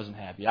definitely wasn't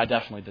happy. I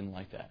definitely didn't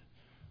like that.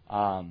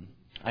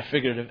 I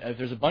figured if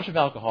there's a bunch of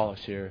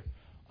alcoholics here,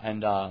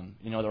 and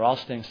they're all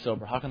staying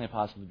sober, how can they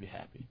possibly be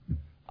happy?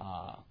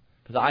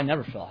 Because I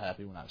never felt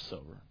happy when I was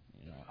sober.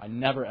 I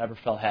never ever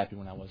felt happy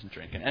when I wasn't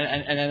drinking,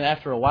 and then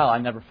after a while, I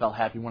never felt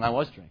happy when I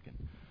was drinking.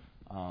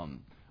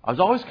 I was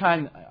always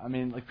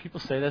people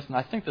say this, and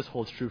I think this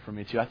holds true for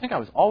me too. I think I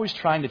was always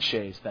trying to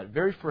chase that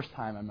very first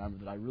time I remember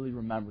that I really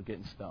remember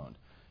getting stoned,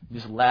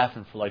 just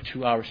laughing for like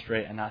 2 hours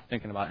straight and not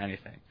thinking about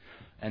anything.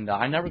 And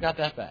I never got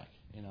that back.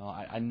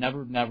 I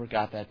never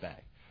got that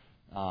back.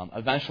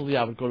 Eventually,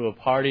 I would go to a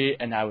party,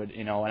 and I would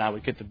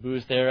get the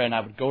booze there, and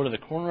I would go to the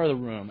corner of the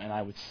room, and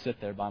I would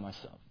sit there by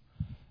myself,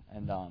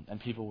 and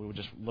people would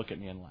just look at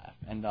me and laugh.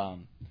 And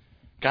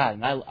God,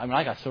 and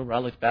I got sober. I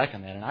looked back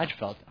on that, and I just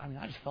felt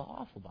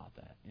awful about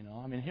that.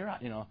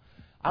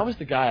 I was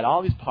the guy at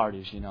all these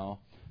parties,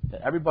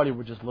 that everybody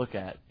would just look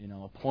at,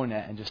 point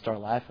at, and just start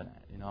laughing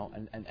at,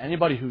 and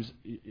anybody who's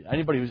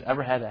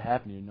ever had that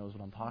happen to you knows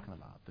what I'm talking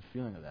about. The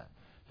feeling of that.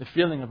 The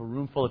feeling of a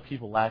room full of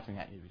people laughing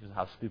at you because of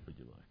how stupid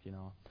you look,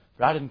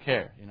 But I didn't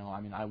care,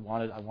 I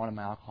wanted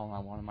my alcohol and I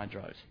wanted my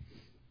drugs.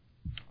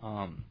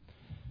 I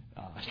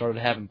started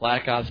having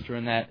blackouts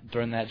during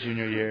that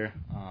junior year,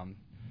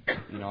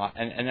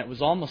 and it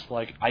was almost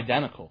like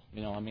identical,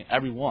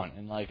 every one.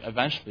 And like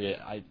eventually,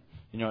 at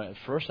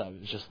first I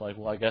was just like,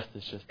 well, I guess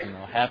this just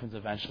happens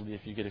eventually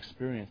if you get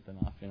experienced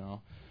enough,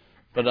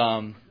 But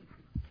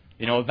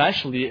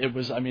eventually it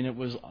was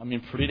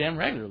pretty damn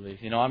regularly,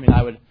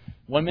 I would.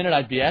 One minute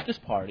I'd be at this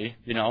party,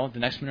 the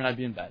next minute I'd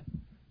be in bed,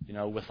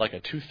 with like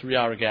a 2-3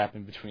 hour gap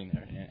in between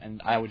there.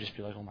 And I would just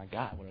be like, oh my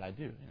God, what did I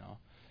do,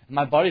 And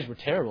my buddies were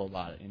terrible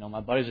about it,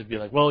 My buddies would be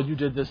like, well, you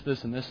did this,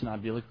 and this, and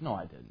I'd be like, no,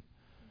 I didn't.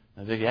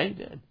 And they'd be like, yeah, you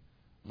did.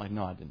 I'm like,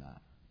 no, I did not.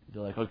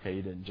 They're like, okay,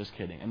 you didn't, just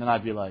kidding. And then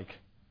I'd be like,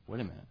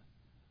 wait a minute,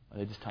 are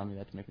they just telling me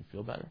that to make me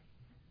feel better?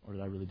 Or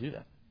did I really do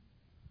that?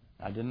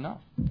 I didn't know,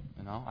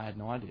 I had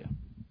no idea.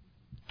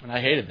 And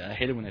I hated that. I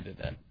hated when they did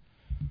that.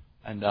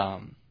 And,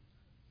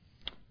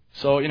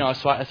 So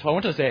I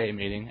went to this AA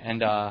meeting,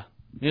 and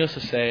needless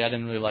to say, I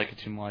didn't really like it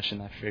too much, and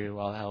I figured,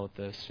 well, the hell with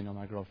this,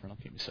 my girlfriend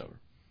will keep me sober.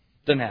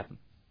 Didn't happen.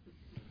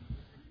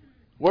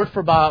 Worked for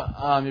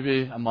about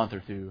maybe a month or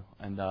two,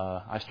 and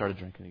I started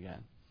drinking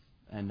again,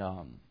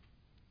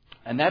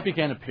 and that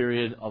began a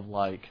period of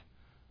like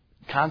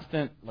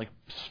constant like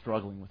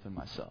struggling within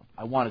myself.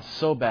 I wanted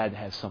so bad to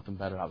have something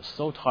better. I was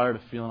so tired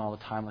of feeling all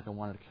the time like I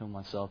wanted to kill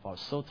myself. I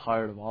was so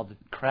tired of all the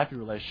crappy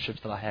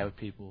relationships that I had with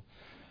people.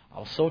 I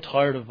was so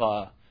tired of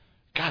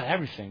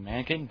everything,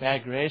 man. Getting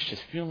bad grades,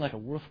 just feeling like a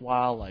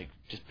worthwhile, like,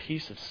 just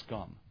piece of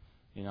scum,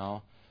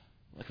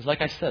 Because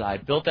like I said, I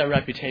built that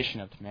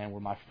reputation up, man,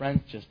 where my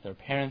friends, just their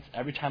parents,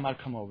 every time I'd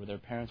come over, their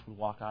parents would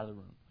walk out of the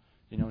room.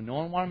 no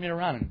one wanted me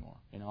around anymore.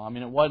 I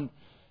mean, it wasn't.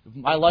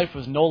 My life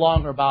was no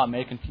longer about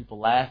making people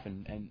laugh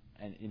and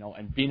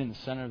being in the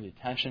center of the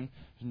attention.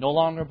 It was no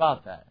longer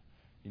about that.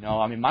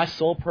 I mean, my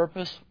sole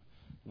purpose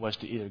was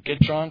to either get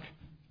drunk,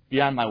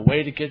 be on my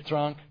way to get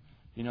drunk,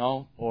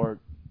 or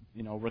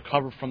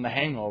recover from the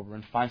hangover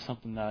and find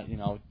something that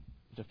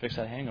to fix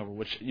that hangover,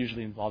 which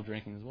usually involved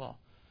drinking as well.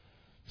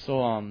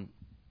 So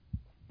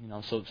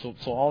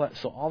so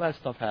all that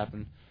stuff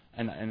happened,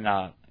 and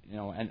on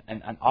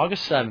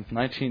August 7th,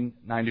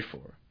 1994,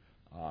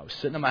 I was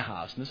sitting in my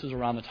house, and this was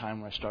around the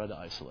time where I started to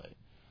isolate.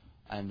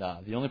 And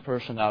the only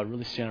person that I would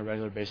really see on a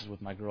regular basis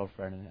was my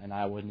girlfriend, and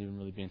I wasn't even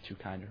really being too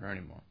kind to her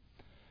anymore.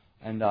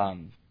 And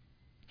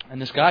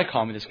this guy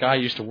called me. This guy I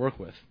used to work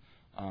with,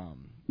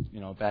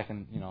 back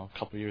in a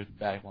couple of years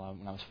back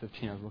when I was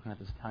 15. I was working at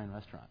this Italian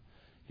restaurant.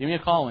 He gave me a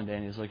call one day,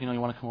 and he was like, you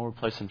want to come over and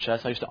play some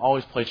chess? I used to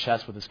always play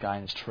chess with this guy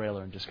in his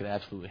trailer and just get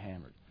absolutely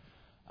hammered.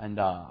 And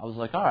I was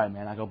like, all right,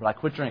 man. I go, but I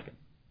quit drinking.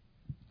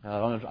 I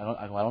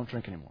don't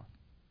drink anymore.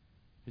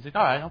 He's like,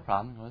 all right, no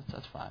problem. I go,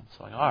 that's fine.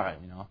 So I go, all right,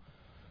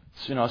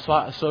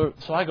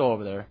 So I go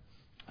over there,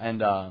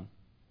 and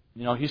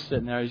he's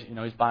sitting there.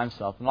 He's by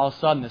himself, and all of a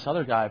sudden this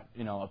other guy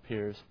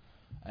appears,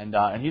 and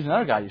he's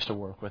another guy I used to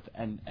work with,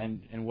 and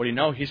what do you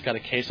know? He's got a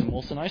case of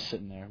Molson Ice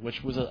sitting there,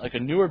 which was like a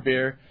newer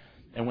beer,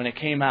 and when it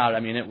came out,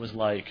 I mean, it was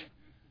like,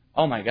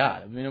 oh my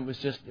God! I mean, it was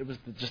just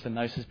the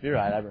nicest beer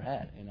I'd ever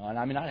had, and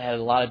I mean, I had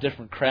a lot of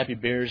different crappy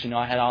beers,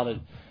 I had all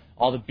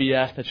the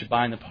BS that you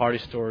buy in the party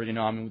store,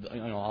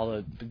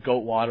 all the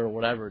goat water or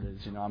whatever it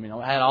is, I mean,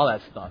 I had all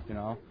that stuff,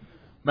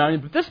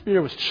 But this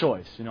beer was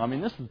choice,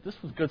 this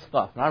was good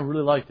stuff, and I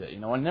really liked it,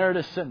 and there it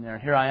is sitting there,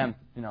 and here I am,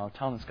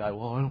 telling this guy,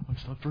 well, I don't want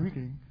to stop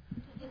drinking.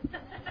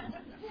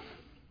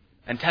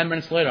 And 10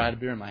 minutes later, I had a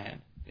beer in my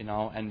hand, and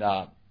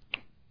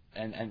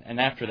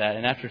after that,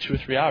 and after 2 or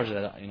 3 hours of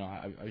that,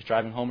 I was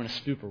driving home in a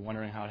stupor,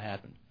 wondering how it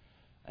happened,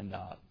 and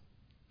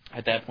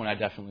at that point, I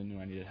definitely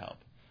knew I needed help.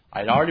 I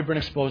had already been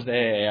exposed to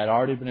AA, I'd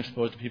already been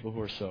exposed to people who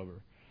were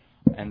sober,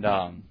 and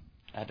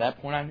at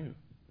that point, I knew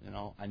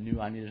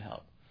I needed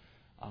help.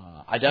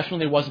 I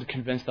definitely wasn't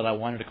convinced that I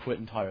wanted to quit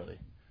entirely.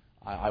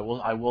 I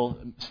will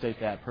state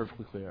that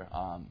perfectly clear.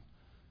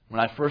 When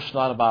I first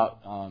thought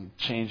about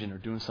changing or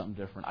doing something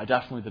different, I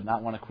definitely did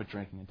not want to quit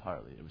drinking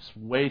entirely. It was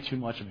way too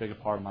much a bigger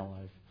part of my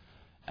life.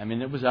 I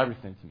mean, it was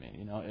everything to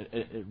me.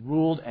 It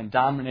ruled and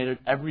dominated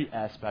every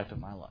aspect of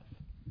my life.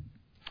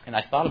 And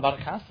I thought about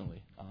it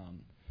constantly.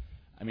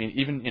 I mean,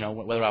 even,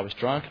 whether I was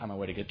drunk, on my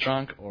way to get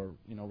drunk, or,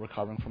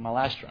 recovering from my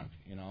last drunk,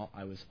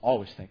 I was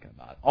always thinking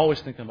about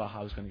how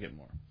I was going to get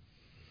more.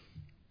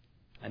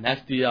 And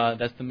that's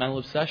the mental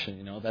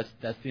obsession,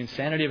 that's the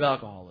insanity of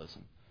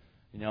alcoholism,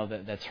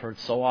 that's heard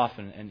so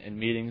often in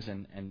meetings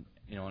and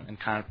in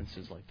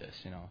conferences like this,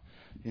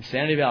 The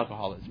insanity of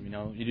alcoholism,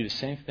 you do the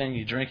same thing,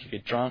 you drink, you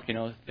get drunk,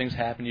 things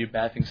happen to you,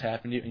 bad things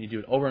happen to you, and you do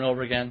it over and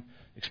over again,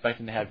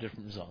 expecting to have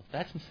different results.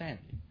 That's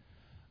insanity.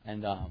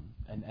 And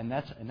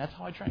that's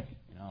how I drank,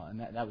 and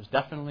that was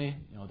definitely,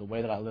 the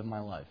way that I lived my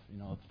life,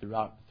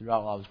 throughout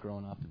while I was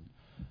growing up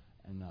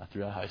and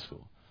throughout high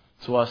school.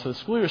 So the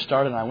school year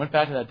started, and I went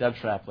back to that Deb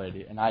Trapp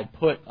lady, and I'd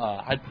put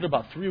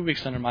about 3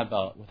 weeks under my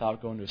belt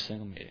without going to a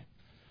single meeting,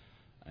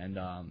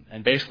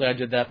 and basically I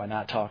did that by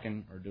not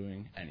talking or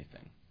doing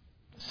anything.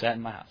 Sat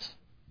in my house,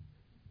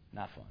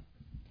 not fun.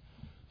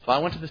 So I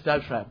went to this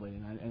Deb Trapp lady,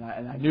 and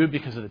I knew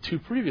because of the 2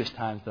 previous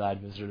times that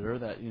I'd visited her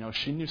that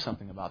she knew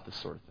something about this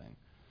sort of thing,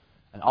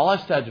 and all I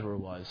said to her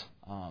was,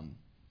 "I'm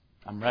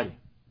ready.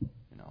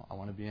 I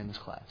want to be in this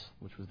class,"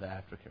 which was the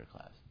aftercare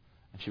class,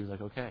 and she was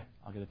like, "Okay,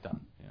 I'll get it done."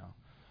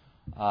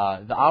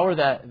 The hour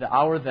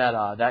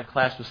that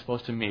class was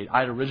supposed to meet,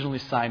 I'd originally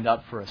signed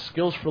up for a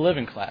Skills for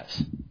Living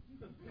class.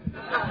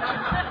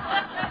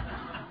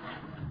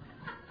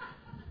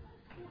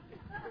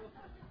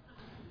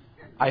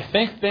 I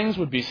think things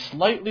would be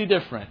slightly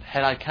different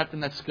had I kept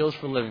in that Skills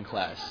for Living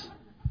class.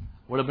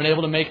 Would have been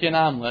able to make you an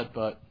omelet,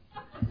 but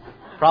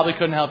probably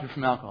couldn't help you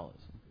from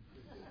alcoholism.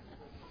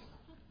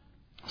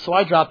 So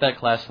I dropped that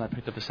class and I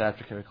picked up this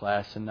aftercare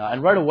class, and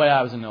right away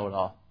I was a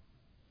know-it-all.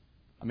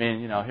 I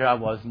mean, here I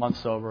was, months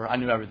sober. I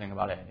knew everything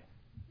about AA.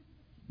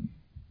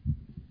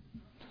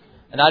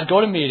 And I'd go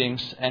to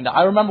meetings, and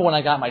I remember when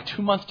I got my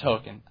 2-month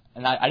token,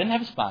 and I didn't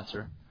have a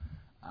sponsor.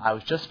 I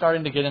was just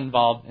starting to get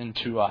involved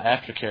into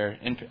aftercare,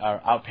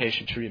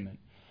 outpatient treatment.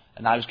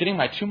 And I was getting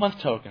my 2-month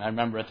token, I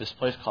remember, at this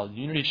place called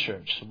Unity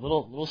Church, a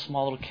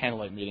small little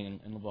candlelight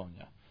meeting in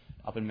Livonia,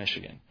 up in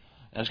Michigan.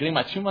 And I was getting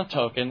my 2-month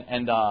token,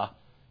 and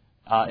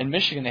in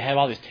Michigan they have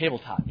all these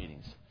tabletop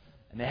meetings.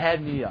 And they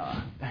had me...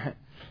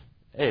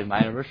 hey, my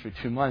anniversary,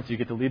 2 months, you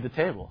get to lead the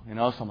table,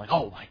 So I'm like,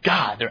 oh my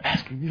God, they're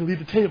asking me to lead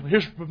the table.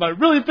 Here's my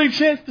really big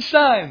chance to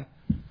shine.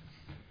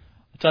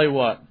 I'll tell you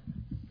what,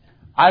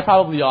 I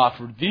probably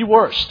offered the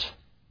worst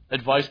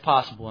advice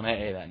possible in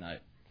AA that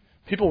night.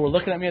 People were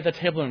looking at me at the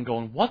table and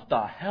going, what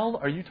the hell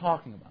are you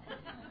talking about?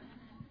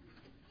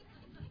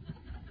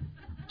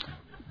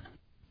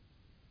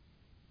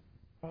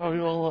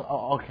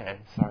 Okay,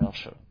 sorry, I'll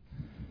show you.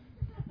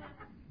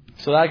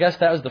 So I guess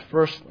that was the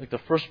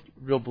first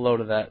real blow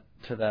to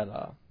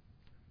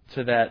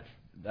that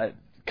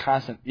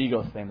constant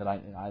ego thing that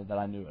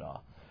I knew it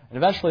all. And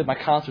eventually, my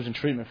counselors in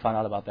treatment found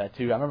out about that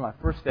too. I remember my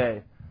first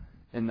day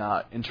in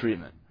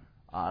treatment.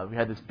 We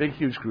had this big,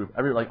 huge group.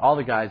 All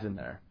the guys in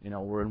there,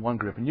 were in one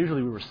group, and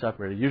usually we were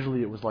separated.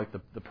 Usually it was like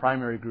the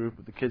primary group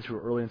with the kids who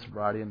were early in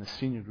sobriety, and the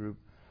senior group,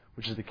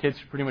 which is the kids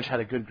who pretty much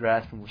had a good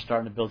grasp and were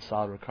starting to build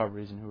solid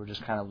recoveries, and who were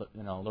just kind of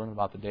learning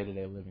about the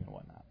day-to-day living and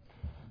whatnot.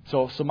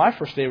 So my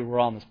first day we were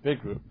all in this big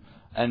group,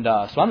 and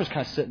so I'm just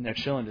kind of sitting there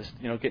chilling, just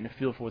getting a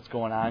feel for what's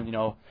going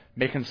on,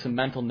 making some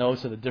mental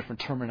notes of the different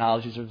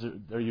terminologies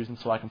they're using,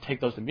 so I can take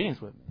those to meetings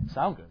with me.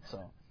 Sound good,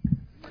 so.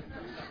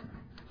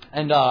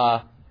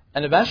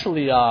 And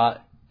eventually,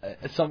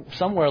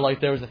 somewhere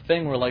there was a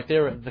thing where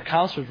the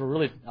counselors were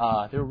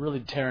really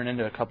tearing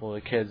into a couple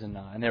of the kids, and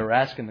they were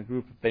asking the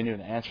group if they knew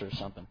the answer or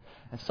something.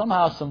 And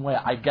somehow, some way,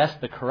 I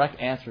guessed the correct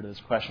answer to this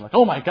question. Like,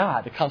 oh my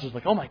God! The counselor's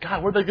like, oh my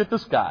God, where'd they get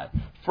this guy?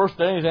 First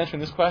day he's answering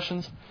these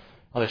questions.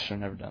 Oh, they should have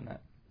never done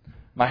that.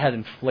 My head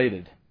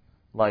inflated,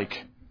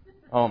 like,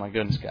 oh my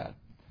goodness, God.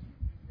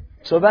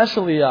 So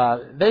eventually,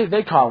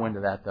 they caught wind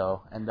of that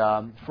though, and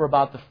for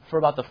about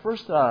the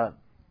first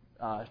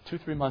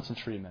 2-3 months in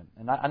treatment,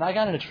 and I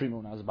got into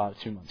treatment when I was about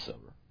 2 months sober.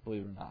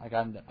 Believe it or not, I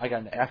got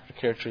into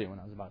aftercare treatment when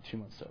I was about 2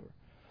 months sober.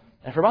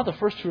 And for about the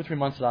first 2 or 3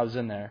 months that I was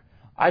in there,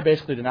 I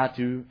basically did not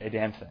do a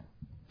damn thing.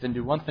 Didn't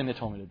do one thing they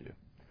told me to do.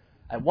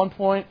 At one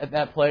point at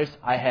that place,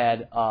 I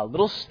had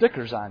little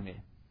stickers on me,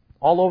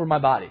 all over my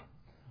body,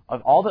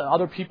 of all the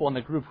other people in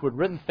the group who had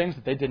written things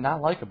that they did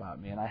not like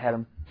about me, and I had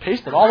them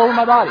pasted all over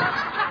my body.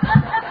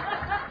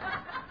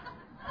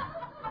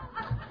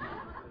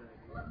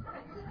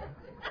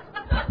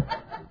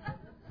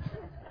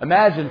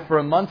 Imagine for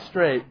a month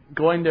straight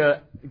going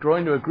to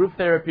a group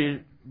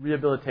therapy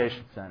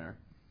rehabilitation center.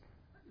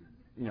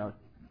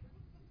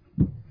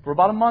 For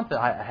about a month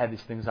I had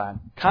these things on.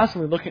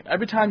 Constantly looking,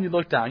 every time you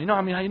look down,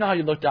 how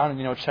you look down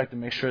and check to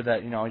make sure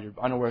that your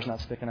underwear's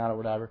not sticking out or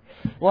whatever.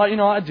 Well,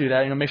 I do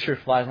that, make sure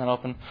your fly's not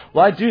open.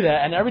 Well, I do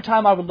that, and every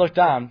time I would look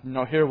down,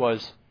 here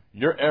was,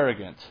 you're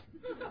arrogant.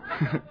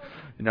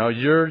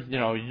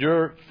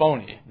 You're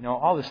phony.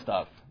 All this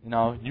stuff.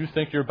 You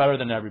think you're better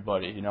than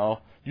everybody.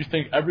 You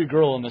think every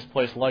girl in this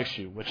place likes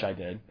you, which I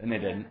did, and they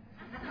didn't.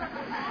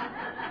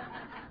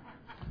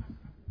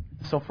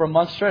 So for a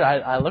month straight,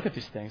 I look at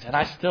these things, and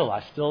I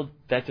still,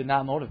 that did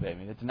not motivate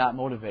me. It did not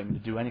motivate me to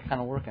do any kind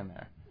of work in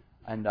there.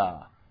 And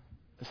so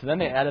then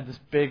they added this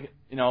big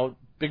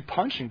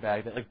punching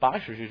bag that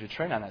boxers usually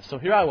train on that. So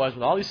here I was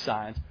with all these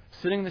signs,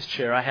 sitting in this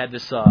chair. I had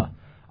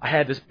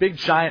this big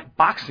giant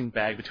boxing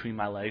bag between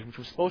my legs, which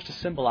was supposed to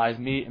symbolize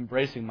me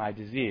embracing my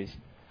disease.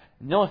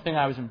 And the only thing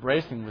I was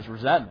embracing was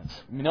resentments.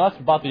 That's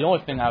about the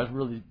only thing I was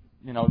really,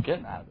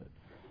 getting out of it.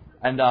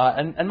 And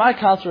my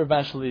counselor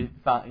eventually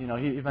found,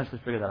 he eventually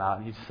figured that out,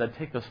 and he just said,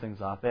 take those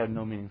things off. They have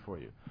no meaning for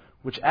you.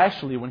 Which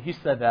actually, when he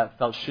said that,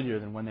 felt shittier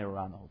than when they were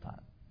around the whole time.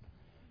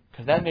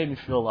 Because that made me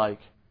feel like,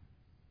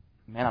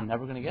 man, I'm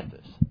never going to get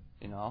this,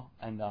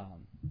 And,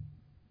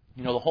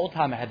 the whole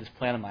time I had this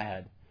plan in my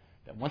head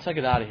that once I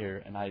get out of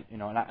here, and I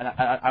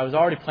was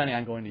already planning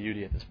on going to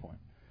UD at this point.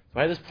 So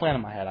I had this plan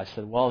in my head. I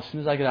said, well, as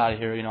soon as I get out of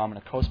here, I'm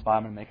going to coast by.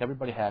 I'm going to make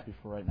everybody happy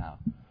for right now.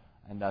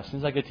 And as soon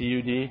as I get to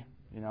UD,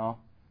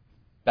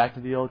 back to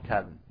the old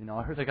Kevin.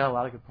 I heard they got a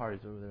lot of good parties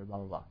over there, blah,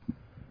 blah, blah.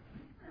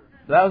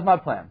 So that was my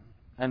plan.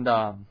 And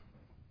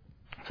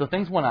so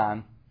things went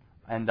on.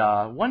 And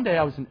one day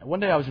I was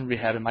in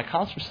rehab, and my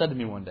counselor said to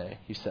me one day,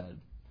 he said,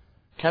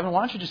 Kevin,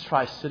 why don't you just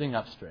try sitting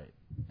up straight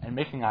and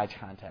making eye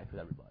contact with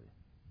everybody?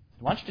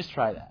 Why don't you just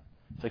try that?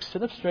 It's like,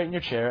 sit up straight in your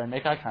chair and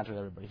make eye contact with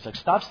everybody. He's like,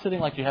 stop sitting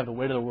like you have the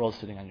weight of the world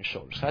sitting on your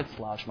shoulders. So I'd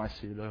slouch my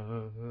seat.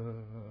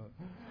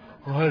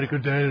 I had a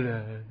good day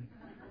today.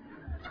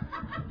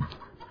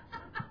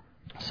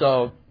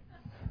 So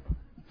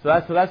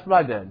that's what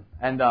I did,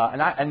 and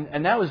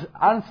that was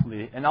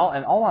honestly, in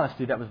all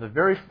honesty, that was the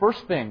very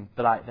first thing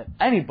that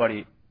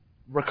anybody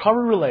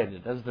recovery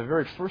related. That was the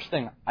very first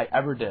thing I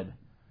ever did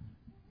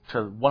to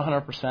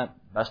 100%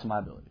 best of my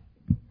ability,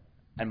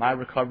 and my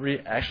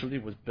recovery actually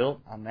was built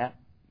on that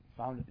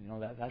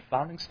that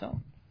founding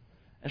stone.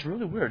 It's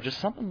really weird. Just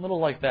something little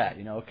like that,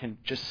 can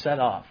just set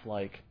off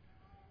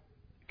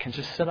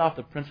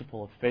the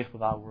principle of faith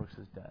without works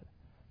is dead.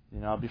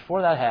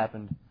 Before that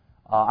happened,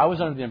 I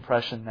was under the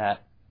impression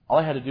that all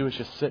I had to do was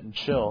just sit and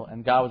chill,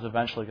 and God was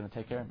eventually going to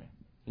take care of me.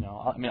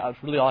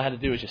 Really all I had to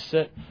do was just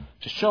sit,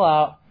 just chill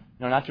out,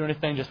 not do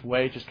anything, just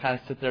wait, just kind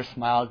of sit there,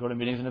 smile, go to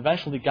meetings, and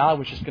eventually God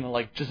was just going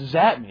to just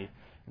zap me.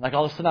 And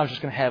all of a sudden I was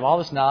just going to have all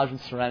this knowledge and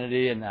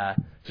serenity and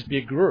just be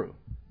a guru.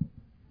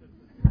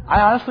 I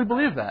honestly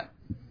believed that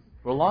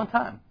for a long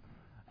time.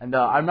 And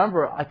I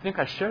remember, I think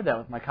I shared that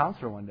with my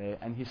counselor one day,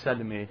 and he said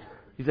to me,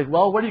 he's like,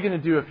 well, what are you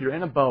going to do if you're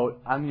in a boat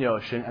on the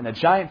ocean and a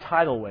giant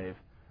tidal wave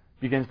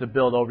begins to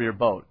build over your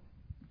boat?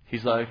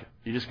 He's like,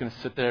 you're just going to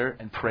sit there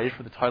and pray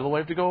for the tidal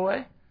wave to go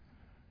away?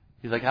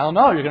 He's like, I don't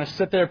know. You're going to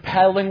sit there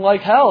paddling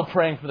like hell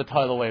praying for the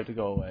tidal wave to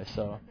go away.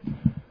 So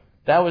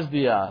that was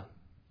the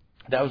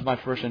that was my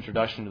first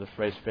introduction to the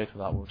phrase faith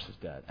without works is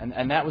dead.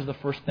 And that was the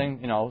first thing,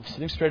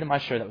 sitting straight in my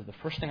chair, that was the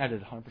first thing I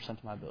did 100% to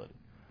my ability.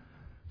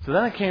 So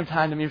then it came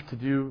time to me to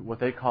do what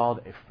they called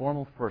a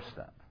formal first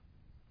step,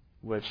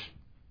 which,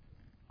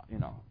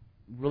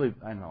 really,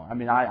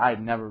 I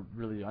had never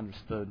really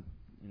understood,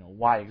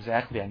 why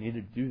exactly I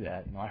needed to do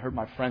that. I heard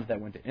my friends that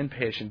went to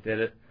inpatient did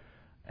it,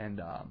 and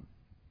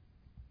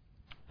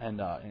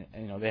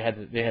they had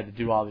to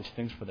do all these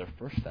things for their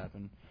first step,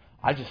 and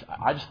I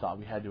just thought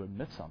we had to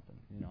admit something.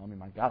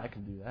 My God, I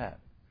can do that.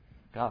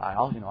 God, I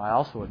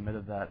also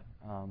admitted that,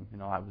 I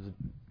was a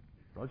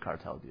drug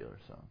cartel dealer,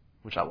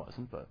 which I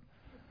wasn't, but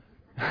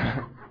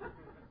I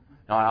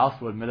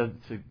also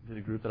admitted to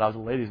the group that I was a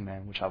ladies'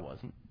 man, which I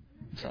wasn't.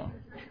 So,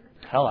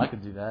 hell, I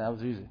could do that. That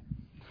was easy.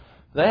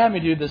 They had me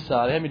do this. They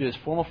had me do this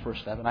formal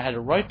first step, and I had to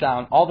write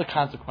down all the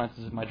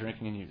consequences of my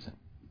drinking and using.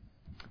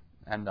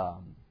 And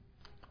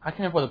I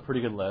came up with a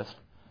pretty good list.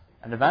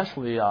 And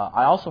eventually,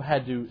 I also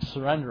had to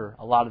surrender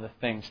a lot of the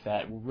things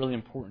that were really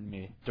important to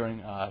me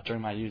during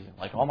my using,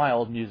 like all my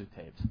old music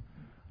tapes.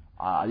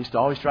 I used to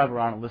always drive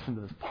around and listen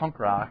to this punk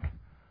rock,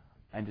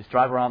 and just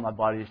drive around with my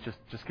buddies,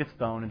 just get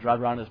stoned and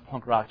drive around to this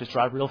punk rock, just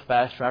drive real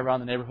fast, drive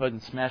around the neighborhood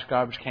and smash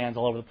garbage cans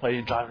all over the place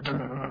and drive.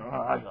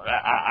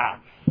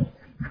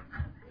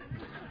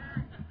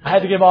 I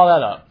had to give all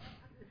that up.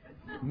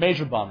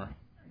 Major bummer.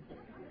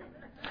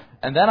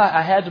 And then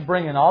I had to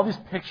bring in all these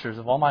pictures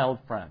of all my old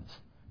friends.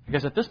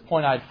 Because at this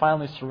point, I had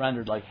finally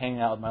surrendered, hanging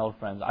out with my old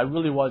friends. I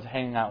really was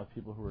hanging out with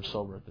people who were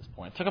sober at this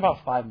point. It took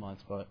about 5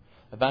 months, but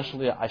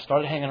eventually I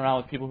started hanging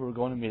around with people who were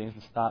going to meetings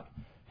and stopped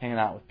hanging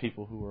out with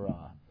people who were,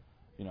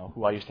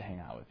 who I used to hang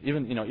out with.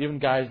 Even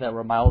guys that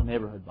were my old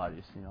neighborhood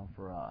buddies,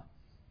 for a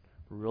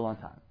real long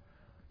time.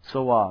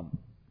 So,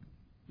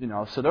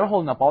 so they're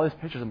holding up all these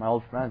pictures of my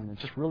old friends, and it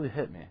just really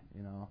hit me,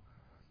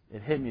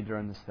 It hit me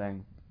during this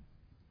thing,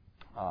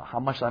 how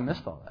much I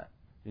missed all that.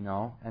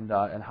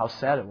 And how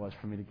sad it was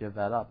for me to give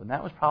that up. And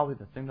that was probably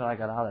the thing that I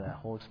got out of that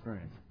whole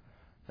experience.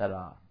 That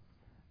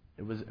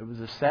it was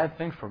a sad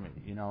thing for me,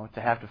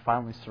 to have to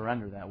finally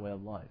surrender that way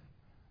of life.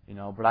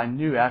 But I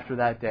knew after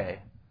that day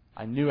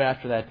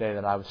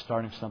that I was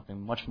starting something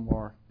much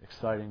more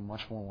exciting,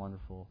 much more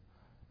wonderful,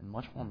 and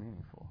much more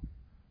meaningful.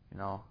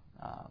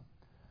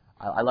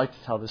 I like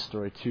to tell this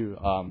story too.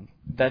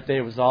 That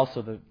day was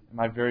also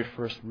my very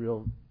first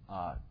real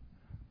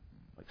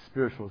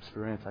spiritual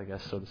experience, I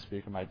guess, so to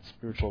speak, or my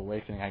spiritual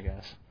awakening, I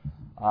guess.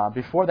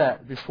 Before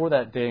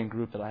that day in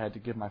group that I had to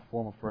give my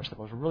formal first step,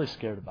 I was really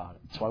scared about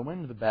it. So I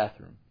went into the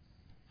bathroom,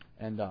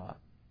 and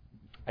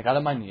I got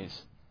on my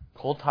knees,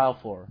 cold tile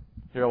floor.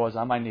 Here I was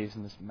on my knees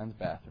in this men's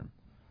bathroom.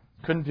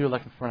 Couldn't do it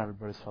in front of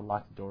everybody, so I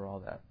locked the door,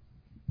 all that.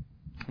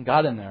 And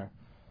got in there,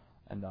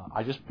 and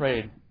I just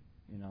prayed,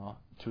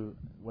 to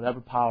whatever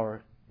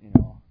power,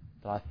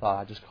 that I thought.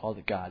 I just called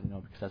it God,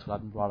 because that's what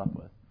I've been brought up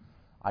with.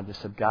 I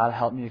just said, God,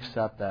 help me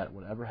accept that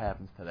whatever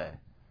happens today,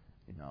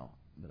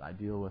 that I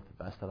deal with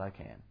the best that I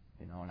can,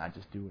 and I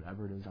just do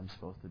whatever it is I'm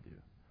supposed to do.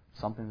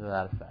 Something to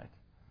that effect.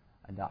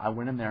 And I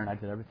went in there and I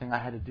did everything I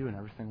had to do, and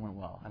everything went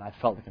well. And I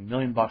felt like $1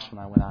 million when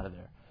I went out of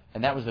there.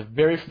 And that was the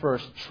very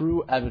first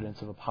true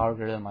evidence of a power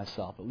greater than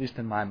myself, at least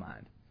in my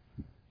mind.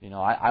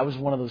 I was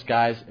one of those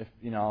guys,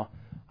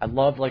 I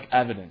loved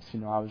evidence.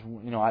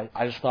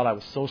 I just thought I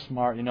was so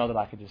smart, that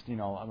I could just,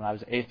 when I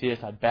was an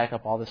atheist, I'd back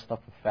up all this stuff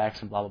with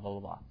facts and blah, blah, blah, blah,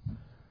 blah.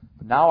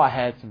 But now I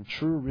had some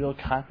true, real,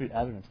 concrete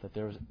evidence that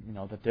there was,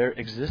 that there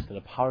existed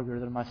a power greater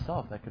than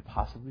myself that could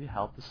possibly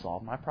help to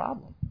solve my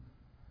problem.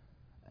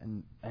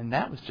 And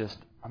that was just,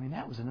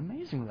 that was an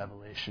amazing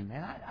revelation,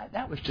 man.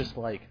 That was just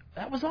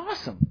that was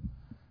awesome.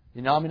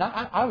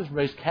 I was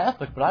raised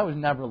Catholic, but I was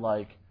never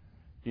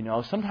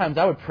sometimes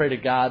I would pray to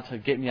God to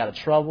get me out of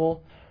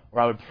trouble, or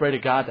I would pray to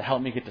God to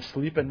help me get to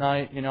sleep at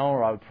night,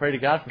 or I would pray to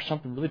God for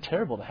something really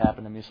terrible to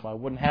happen to me so I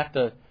wouldn't have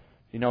to,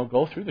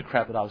 go through the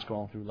crap that I was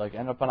going through,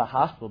 end up on a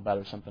hospital bed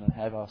or something and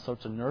have all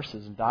sorts of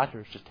nurses and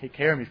doctors just take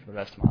care of me for the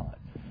rest of my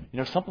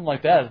life. Something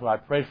like that is what I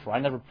prayed for. I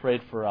never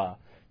prayed for,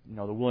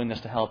 the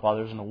willingness to help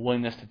others and the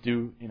willingness to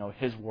do,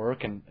 His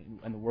work and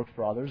the work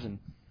for others, and,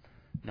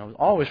 it was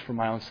always for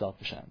my own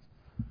selfish ends.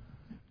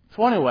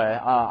 So anyway,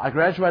 I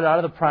graduated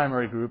out of the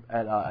primary group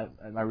at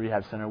my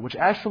rehab center, which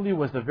actually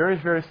was the very,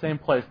 very same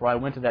place where I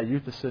went to that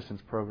youth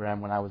assistance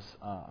program when I was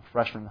a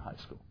freshman in high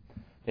school.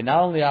 They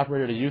not only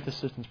operated a youth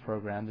assistance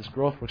program, this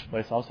GrowthWorks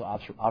place also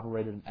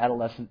operated an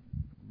adolescent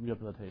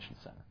rehabilitation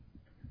center.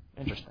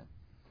 Interesting.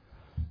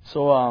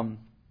 So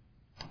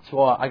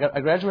I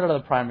graduated out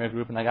of the primary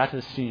group, and I got to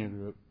the senior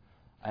group.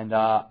 And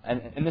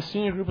in the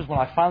senior group is when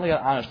I finally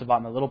got honest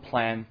about my little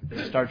plan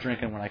to start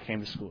drinking when I came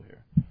to school here.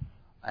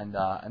 And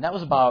that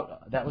was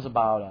about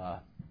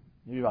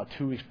maybe about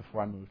 2 weeks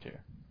before I moved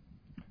here.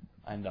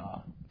 And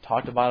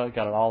talked about it,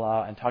 got it all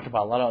out, and talked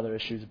about a lot of other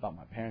issues about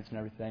my parents and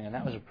everything. And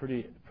that was a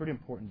pretty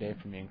important day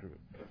for me in group.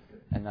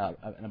 And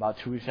about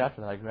 2 weeks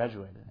after that, I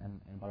graduated.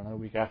 And about another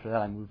week after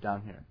that, I moved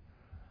down here.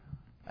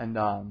 And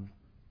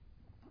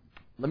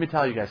let me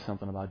tell you guys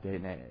something about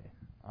Dayton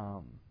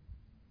AA.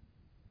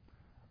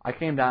 I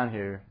came down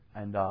here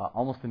And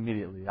almost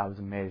immediately, I was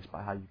amazed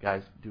by how you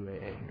guys do AA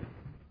here.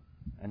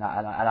 And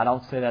I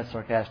don't say that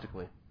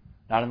sarcastically,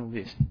 not in the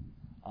least.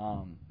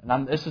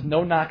 This is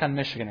no knock on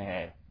Michigan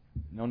AA,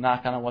 no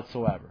knock on it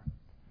whatsoever.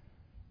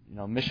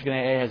 Michigan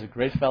AA has a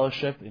great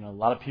fellowship. A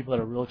lot of people that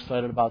are real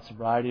excited about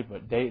sobriety,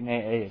 but Dayton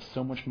AA is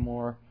so much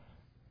more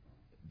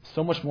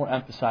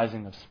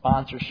emphasizing of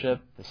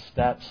sponsorship, the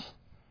steps,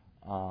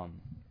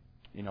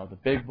 the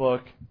big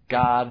book,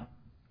 God,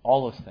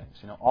 all those things.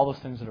 All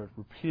those things that are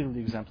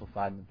repeatedly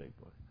exemplified in the big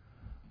book.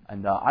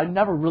 And I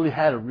never really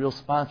had a real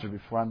sponsor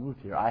before I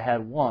moved here. I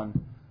had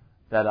one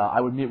that I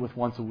would meet with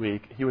once a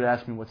week. He would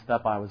ask me what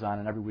step I was on,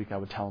 and every week I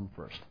would tell him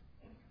first.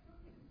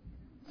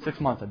 6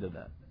 months I did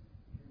that.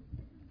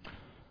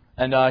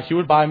 And he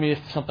would buy me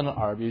something at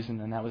Arby's, and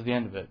then that was the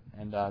end of it.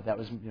 And that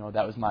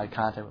was my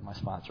contact with my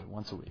sponsor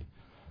once a week.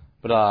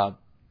 But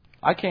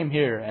I came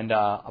here, and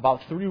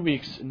about 3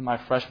 weeks into my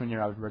freshman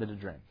year, I was ready to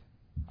drink.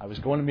 I was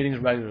going to meetings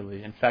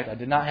regularly. In fact, I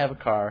did not have a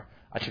car.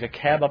 I took a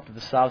cab up to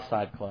the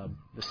Southside Club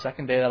the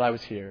second day that I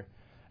was here,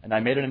 and I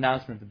made an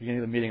announcment at the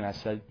beginning of the meeting, and I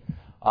said,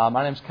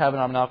 my name's Kevin,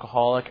 I'm an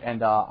alcoholic,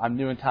 and I'm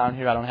new in town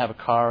here, I don't have a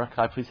car. Could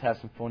I please have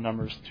some phone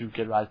numbers to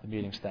get rides to the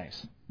meetings?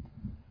 Thanks.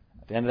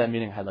 At the end of that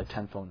meeting, I had like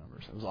 10 phone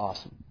numbers. It was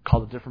awesome.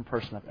 Called a different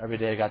person up every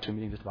day. I got to a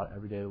meeting just about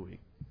every day of the week.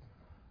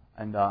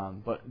 And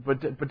but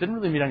didn't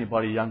really meet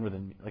anybody younger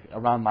than me, like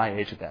around my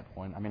age at that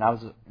point. I mean, I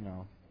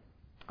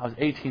was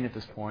 18 at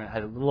this point. I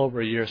had a little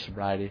over a year of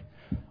sobriety,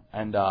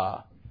 and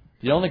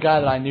the only guy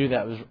that I knew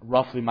that was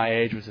roughly my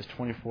age was this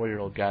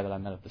 24-year-old guy that I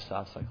met at the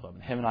Southside Club,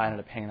 and him and I ended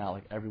up hanging out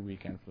like every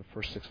weekend for the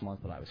first 6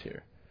 months that I was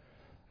here.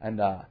 And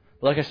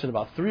like I said,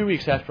 about 3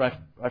 weeks after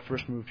I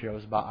first moved here,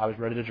 I was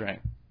ready to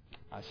drink.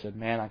 I said,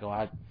 man,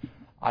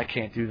 I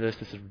can't do this.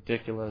 This is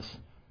ridiculous.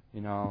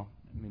 No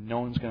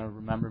one's going to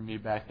remember me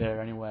back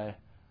there anyway.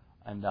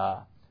 And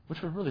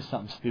which was really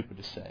something stupid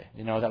to say.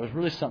 That was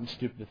really something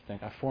stupid to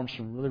think. I formed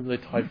some really, really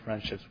tight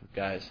friendships with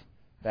guys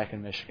back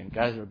in Michigan,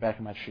 guys that were back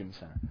in my treatment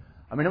center.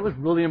 I mean, it was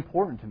really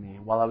important to me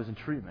while I was in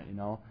treatment,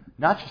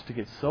 not just to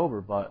get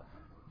sober, but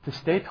to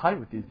stay tight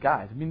with these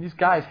guys. I mean, these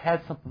guys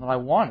had something that I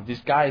wanted.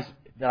 These guys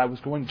that I was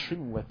going to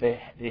treatment with, they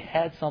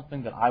had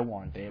something that I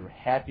wanted. They were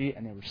happy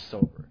and they were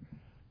sober.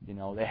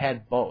 They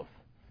had both.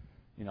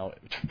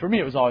 For me,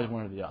 it was always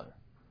one or the other.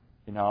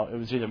 It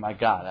was either, my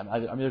God, I'm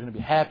either going to be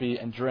happy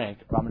and drink,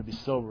 or I'm going to be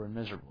sober and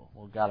miserable.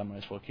 Well, God, I might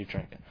as well keep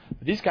drinking.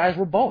 But these guys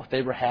were both.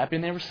 They were happy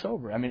and they were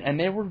sober. I mean, and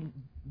they were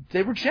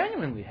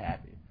genuinely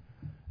happy.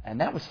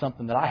 And that was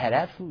something that I had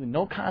absolutely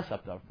no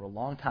concept of for a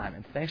long time.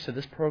 And thanks to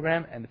this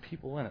program and the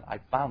people in it, I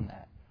found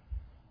that.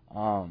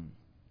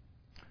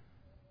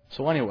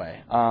 So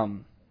anyway,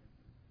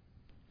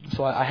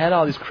 so I had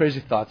all these crazy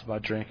thoughts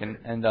about drinking,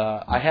 and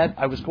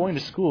I was going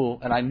to school,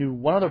 and I knew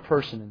one other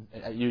person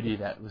at UD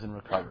that was in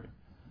recovery.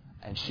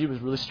 And she was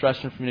really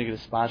stressing for me to get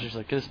a sponsor. She's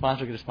like, get a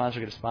sponsor, get a sponsor,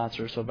 get a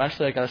sponsor. So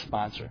eventually I got a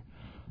sponsor.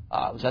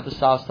 I was at the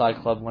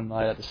Southside Club one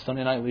night at the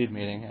Sunday night lead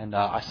meeting, and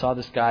I saw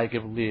this guy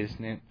give a lead. His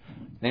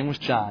name was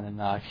John,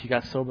 and he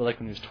got sober like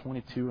when he was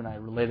 22, and I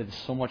related to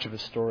so much of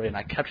his story, and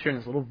I kept hearing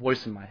this little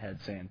voice in my head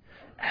saying,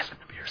 ask him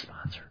to be your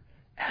sponsor,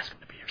 ask him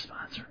to be your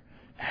sponsor,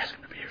 ask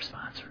him to be your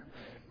sponsor.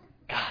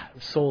 God,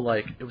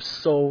 it was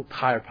so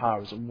higher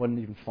powers, it wasn't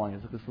even funny. It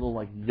was like this little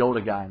like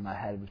Yoda guy in my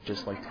head was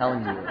just like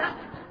telling me this.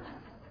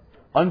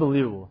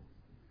 Unbelievable.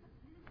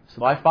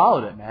 So I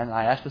followed it, man.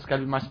 I asked this guy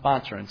to be my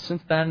sponsor, and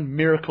since then,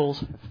 miracles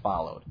have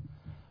followed.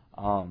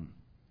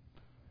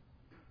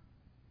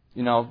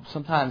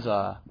 Sometimes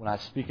when I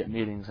speak at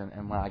meetings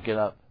and when I get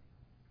up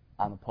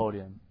on the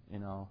podium,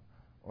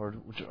 or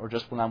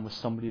just when I'm with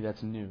somebody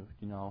that's new,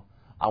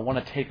 I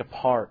want to take a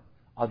part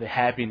of the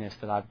happiness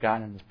that I've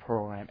gotten in this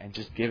program and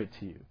just give it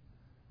to you,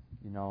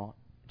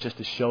 just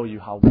to show you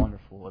how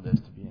wonderful it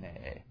is to be in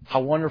AA. How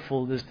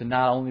wonderful it is to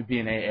not only be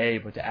in AA,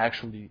 but to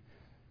actually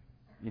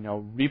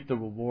reap the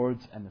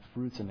rewards and the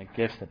fruits and the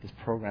gifts that this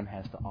program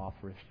has to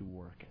offer if you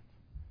work it.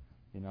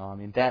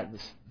 That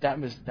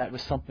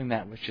was something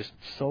that was just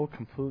so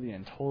completely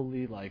and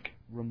totally like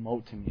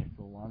remote to me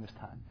for the longest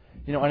time.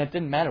 And it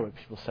didn't matter what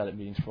people said at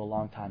meetings for a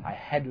long time. I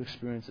had to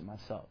experience it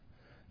myself.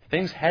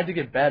 Things had to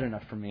get bad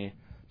enough for me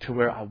to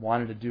where I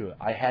wanted to do it.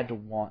 I had to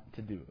want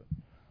to do it.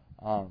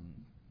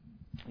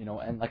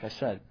 And like I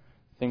said,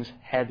 things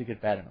had to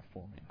get bad enough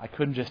for me. I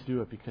couldn't just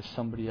do it because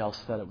somebody else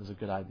said it was a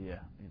good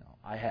idea.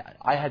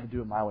 I had to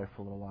do it my way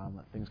for a little while and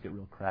let things get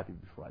real crappy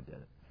before I did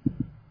it.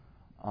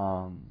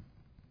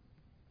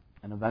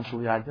 And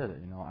eventually I did it.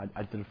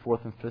 I did a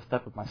fourth and fifth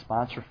step with my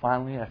sponsor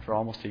finally after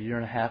almost a year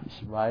and a half of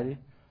sobriety.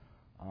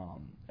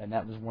 And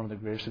that was one of the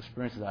greatest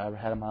experiences I ever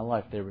had in my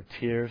life. There were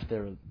tears,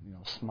 there were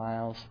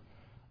smiles.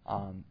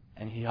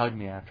 And he hugged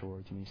me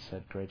afterwards and he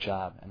said, great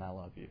job and I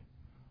love you.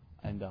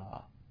 And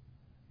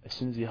as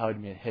soon as he hugged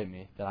me, it hit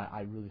me that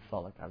I really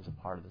felt like I was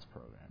a part of this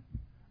program.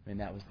 I mean,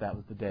 that was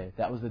the day.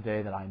 That was the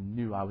day that I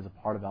knew I was a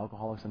part of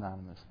Alcoholics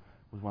Anonymous,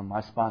 was when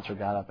my sponsor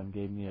got up and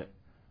gave me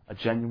a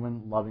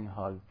genuine, loving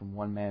hug from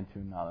one man to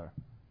another,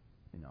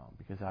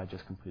 because I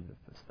just completed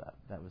a fifth step.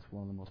 That was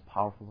one of the most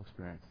powerful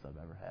experiences I've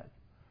ever had.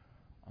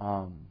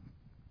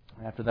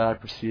 And after that, I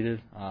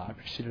proceeded on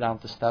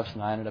with the steps,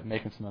 and I ended up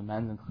making some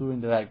amends,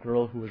 including to that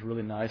girl who was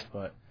really nice,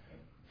 but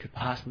could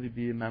possibly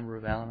be a member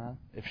of Al-Anon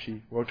if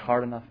she worked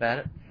hard enough at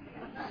it.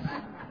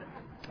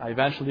 I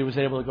eventually was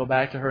able to go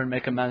back to her and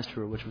make amends to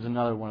her, which was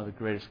another one of the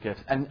greatest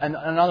gifts. And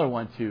another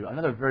one, too,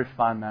 another very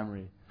fond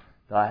memory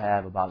that I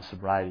have about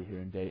sobriety here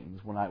in Dayton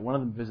was one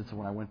of the visits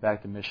when I went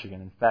back to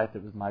Michigan. In fact,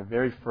 it was my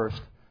very first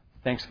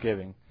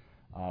Thanksgiving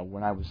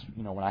when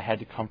I had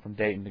to come from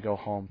Dayton to go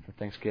home for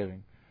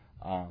Thanksgiving.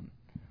 I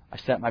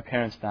sat my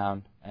parents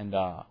down, and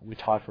we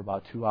talked for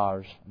about 2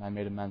 hours, and I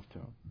made amends to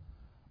them.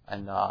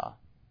 And, up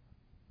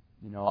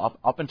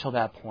until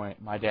that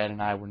point, my dad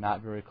and I were not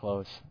very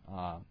close.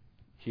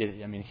 He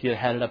had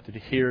headed up to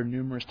here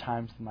numerous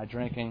times through my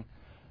drinking.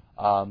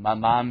 My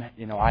mom,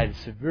 I had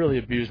severely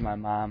abused my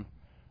mom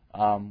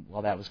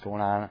while that was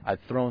going on.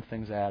 I'd thrown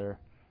things at her.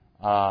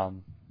 I'd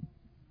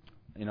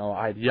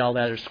yelled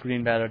at her,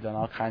 screamed at her, done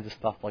all kinds of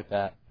stuff like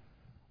that.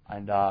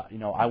 And,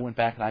 I went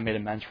back and I made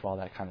amends for all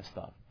that kind of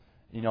stuff.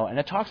 And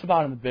it talks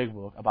about in the big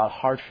book about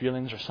hard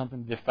feelings or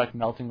something to the effect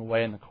melting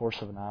away in the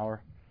course of an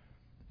hour.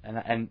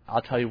 And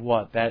I'll tell you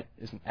what, that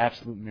is an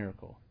absolute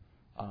miracle.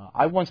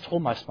 I once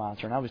told my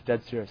sponsor, and I was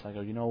dead serious, I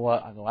go, you know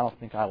what? I don't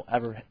think I will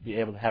ever be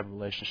able to have a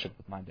relationship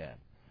with my dad.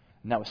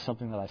 And that was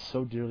something that I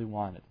so dearly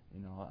wanted.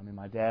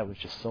 My dad was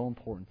just so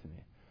important to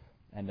me.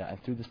 And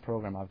through this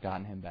program, I've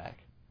gotten him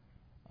back.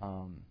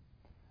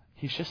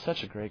 He's just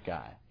such a great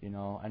guy,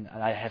 and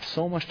I have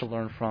so much to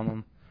learn from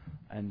him.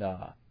 And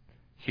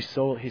he's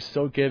so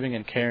giving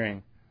and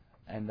caring.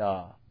 And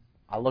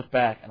I look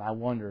back and I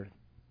wonder,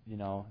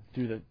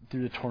 through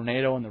the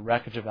tornado and the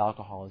wreckage of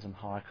alcoholism,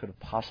 how I could have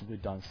possibly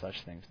done such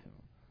things to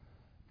him.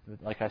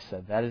 But like I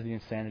said, that is the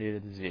insanity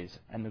of the disease.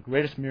 And the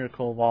greatest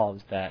miracle of all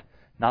is that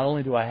not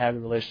only do I have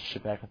the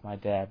relationship back with my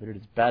dad, but it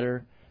is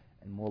better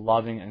and more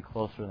loving and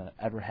closer than it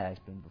ever has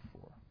been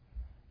before.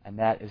 And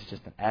that is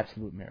just an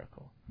absolute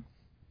miracle.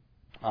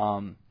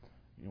 I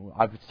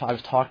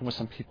was talking with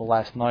some people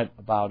last night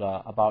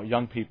about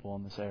young people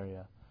in this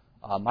area.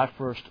 My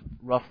first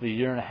roughly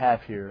year and a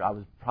half here, I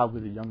was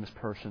probably the youngest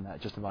person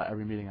at just about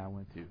every meeting I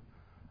went to.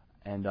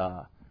 And,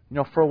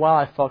 for a while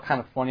I felt kind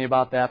of funny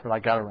about that, but I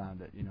got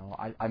around it.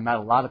 I met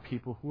a lot of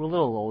people who were a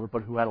little older,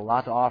 but who had a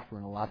lot to offer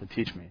and a lot to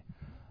teach me.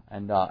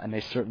 And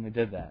they certainly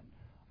did that.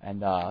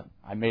 And I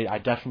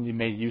definitely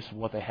made use of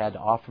what they had to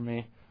offer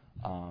me.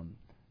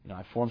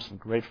 I formed some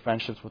great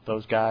friendships with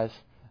those guys.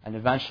 And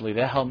eventually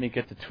they helped me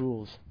get the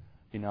tools,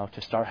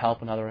 to start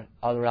helping other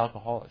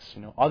alcoholics,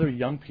 other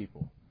young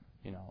people,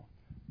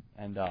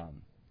 And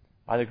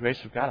by the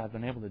grace of God, I've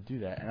been able to do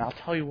that. And I'll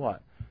tell you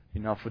what,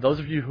 for those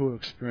of you who have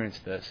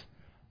experienced this,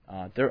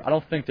 I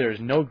don't think there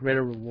is no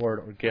greater reward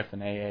or gift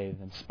in AA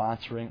than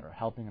sponsoring or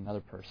helping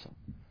another person.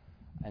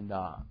 And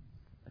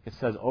like it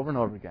says over and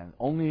over again,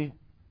 only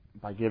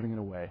by giving it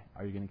away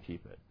are you going to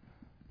keep it.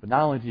 But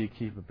not only do you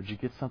keep it, but you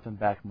get something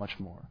back much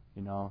more.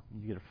 You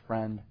get a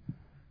friend,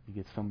 you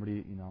get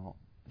somebody,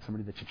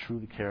 somebody that you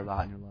truly care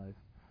about in your life,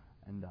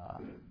 and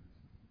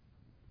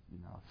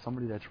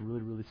somebody that's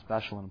really, really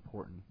special and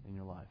important in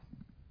your life.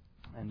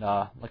 And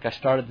like I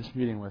started this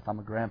meeting with, I'm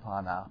a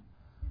grandpa now.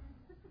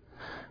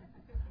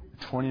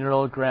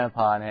 20-year-old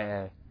grandpa in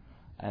AA.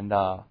 And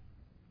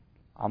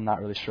I'm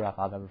not really sure if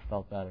I've ever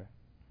felt better.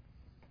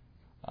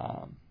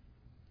 I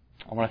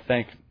want to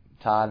thank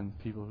Todd and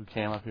people who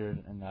came up here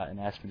and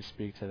asked me to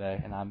speak today.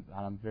 And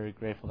I'm very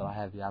grateful that I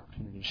had the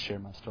opportunity to share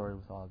my story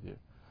with all of you.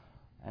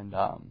 And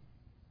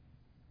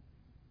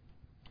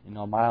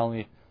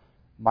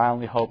my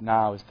only hope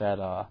now is that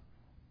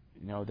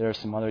there are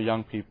some other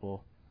young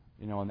people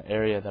in the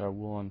area that are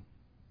willing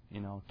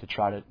to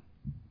try to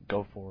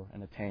go for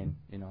and attain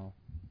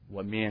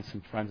what me and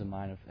some friends of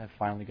mine have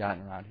finally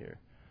gotten around here.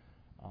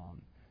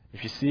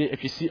 If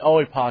you see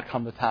OEPA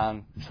come to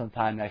town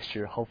sometime next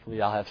year,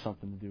 hopefully I'll have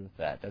something to do with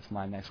that. That's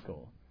my next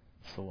goal.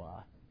 So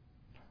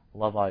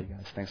love all you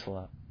guys. Thanks a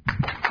lot.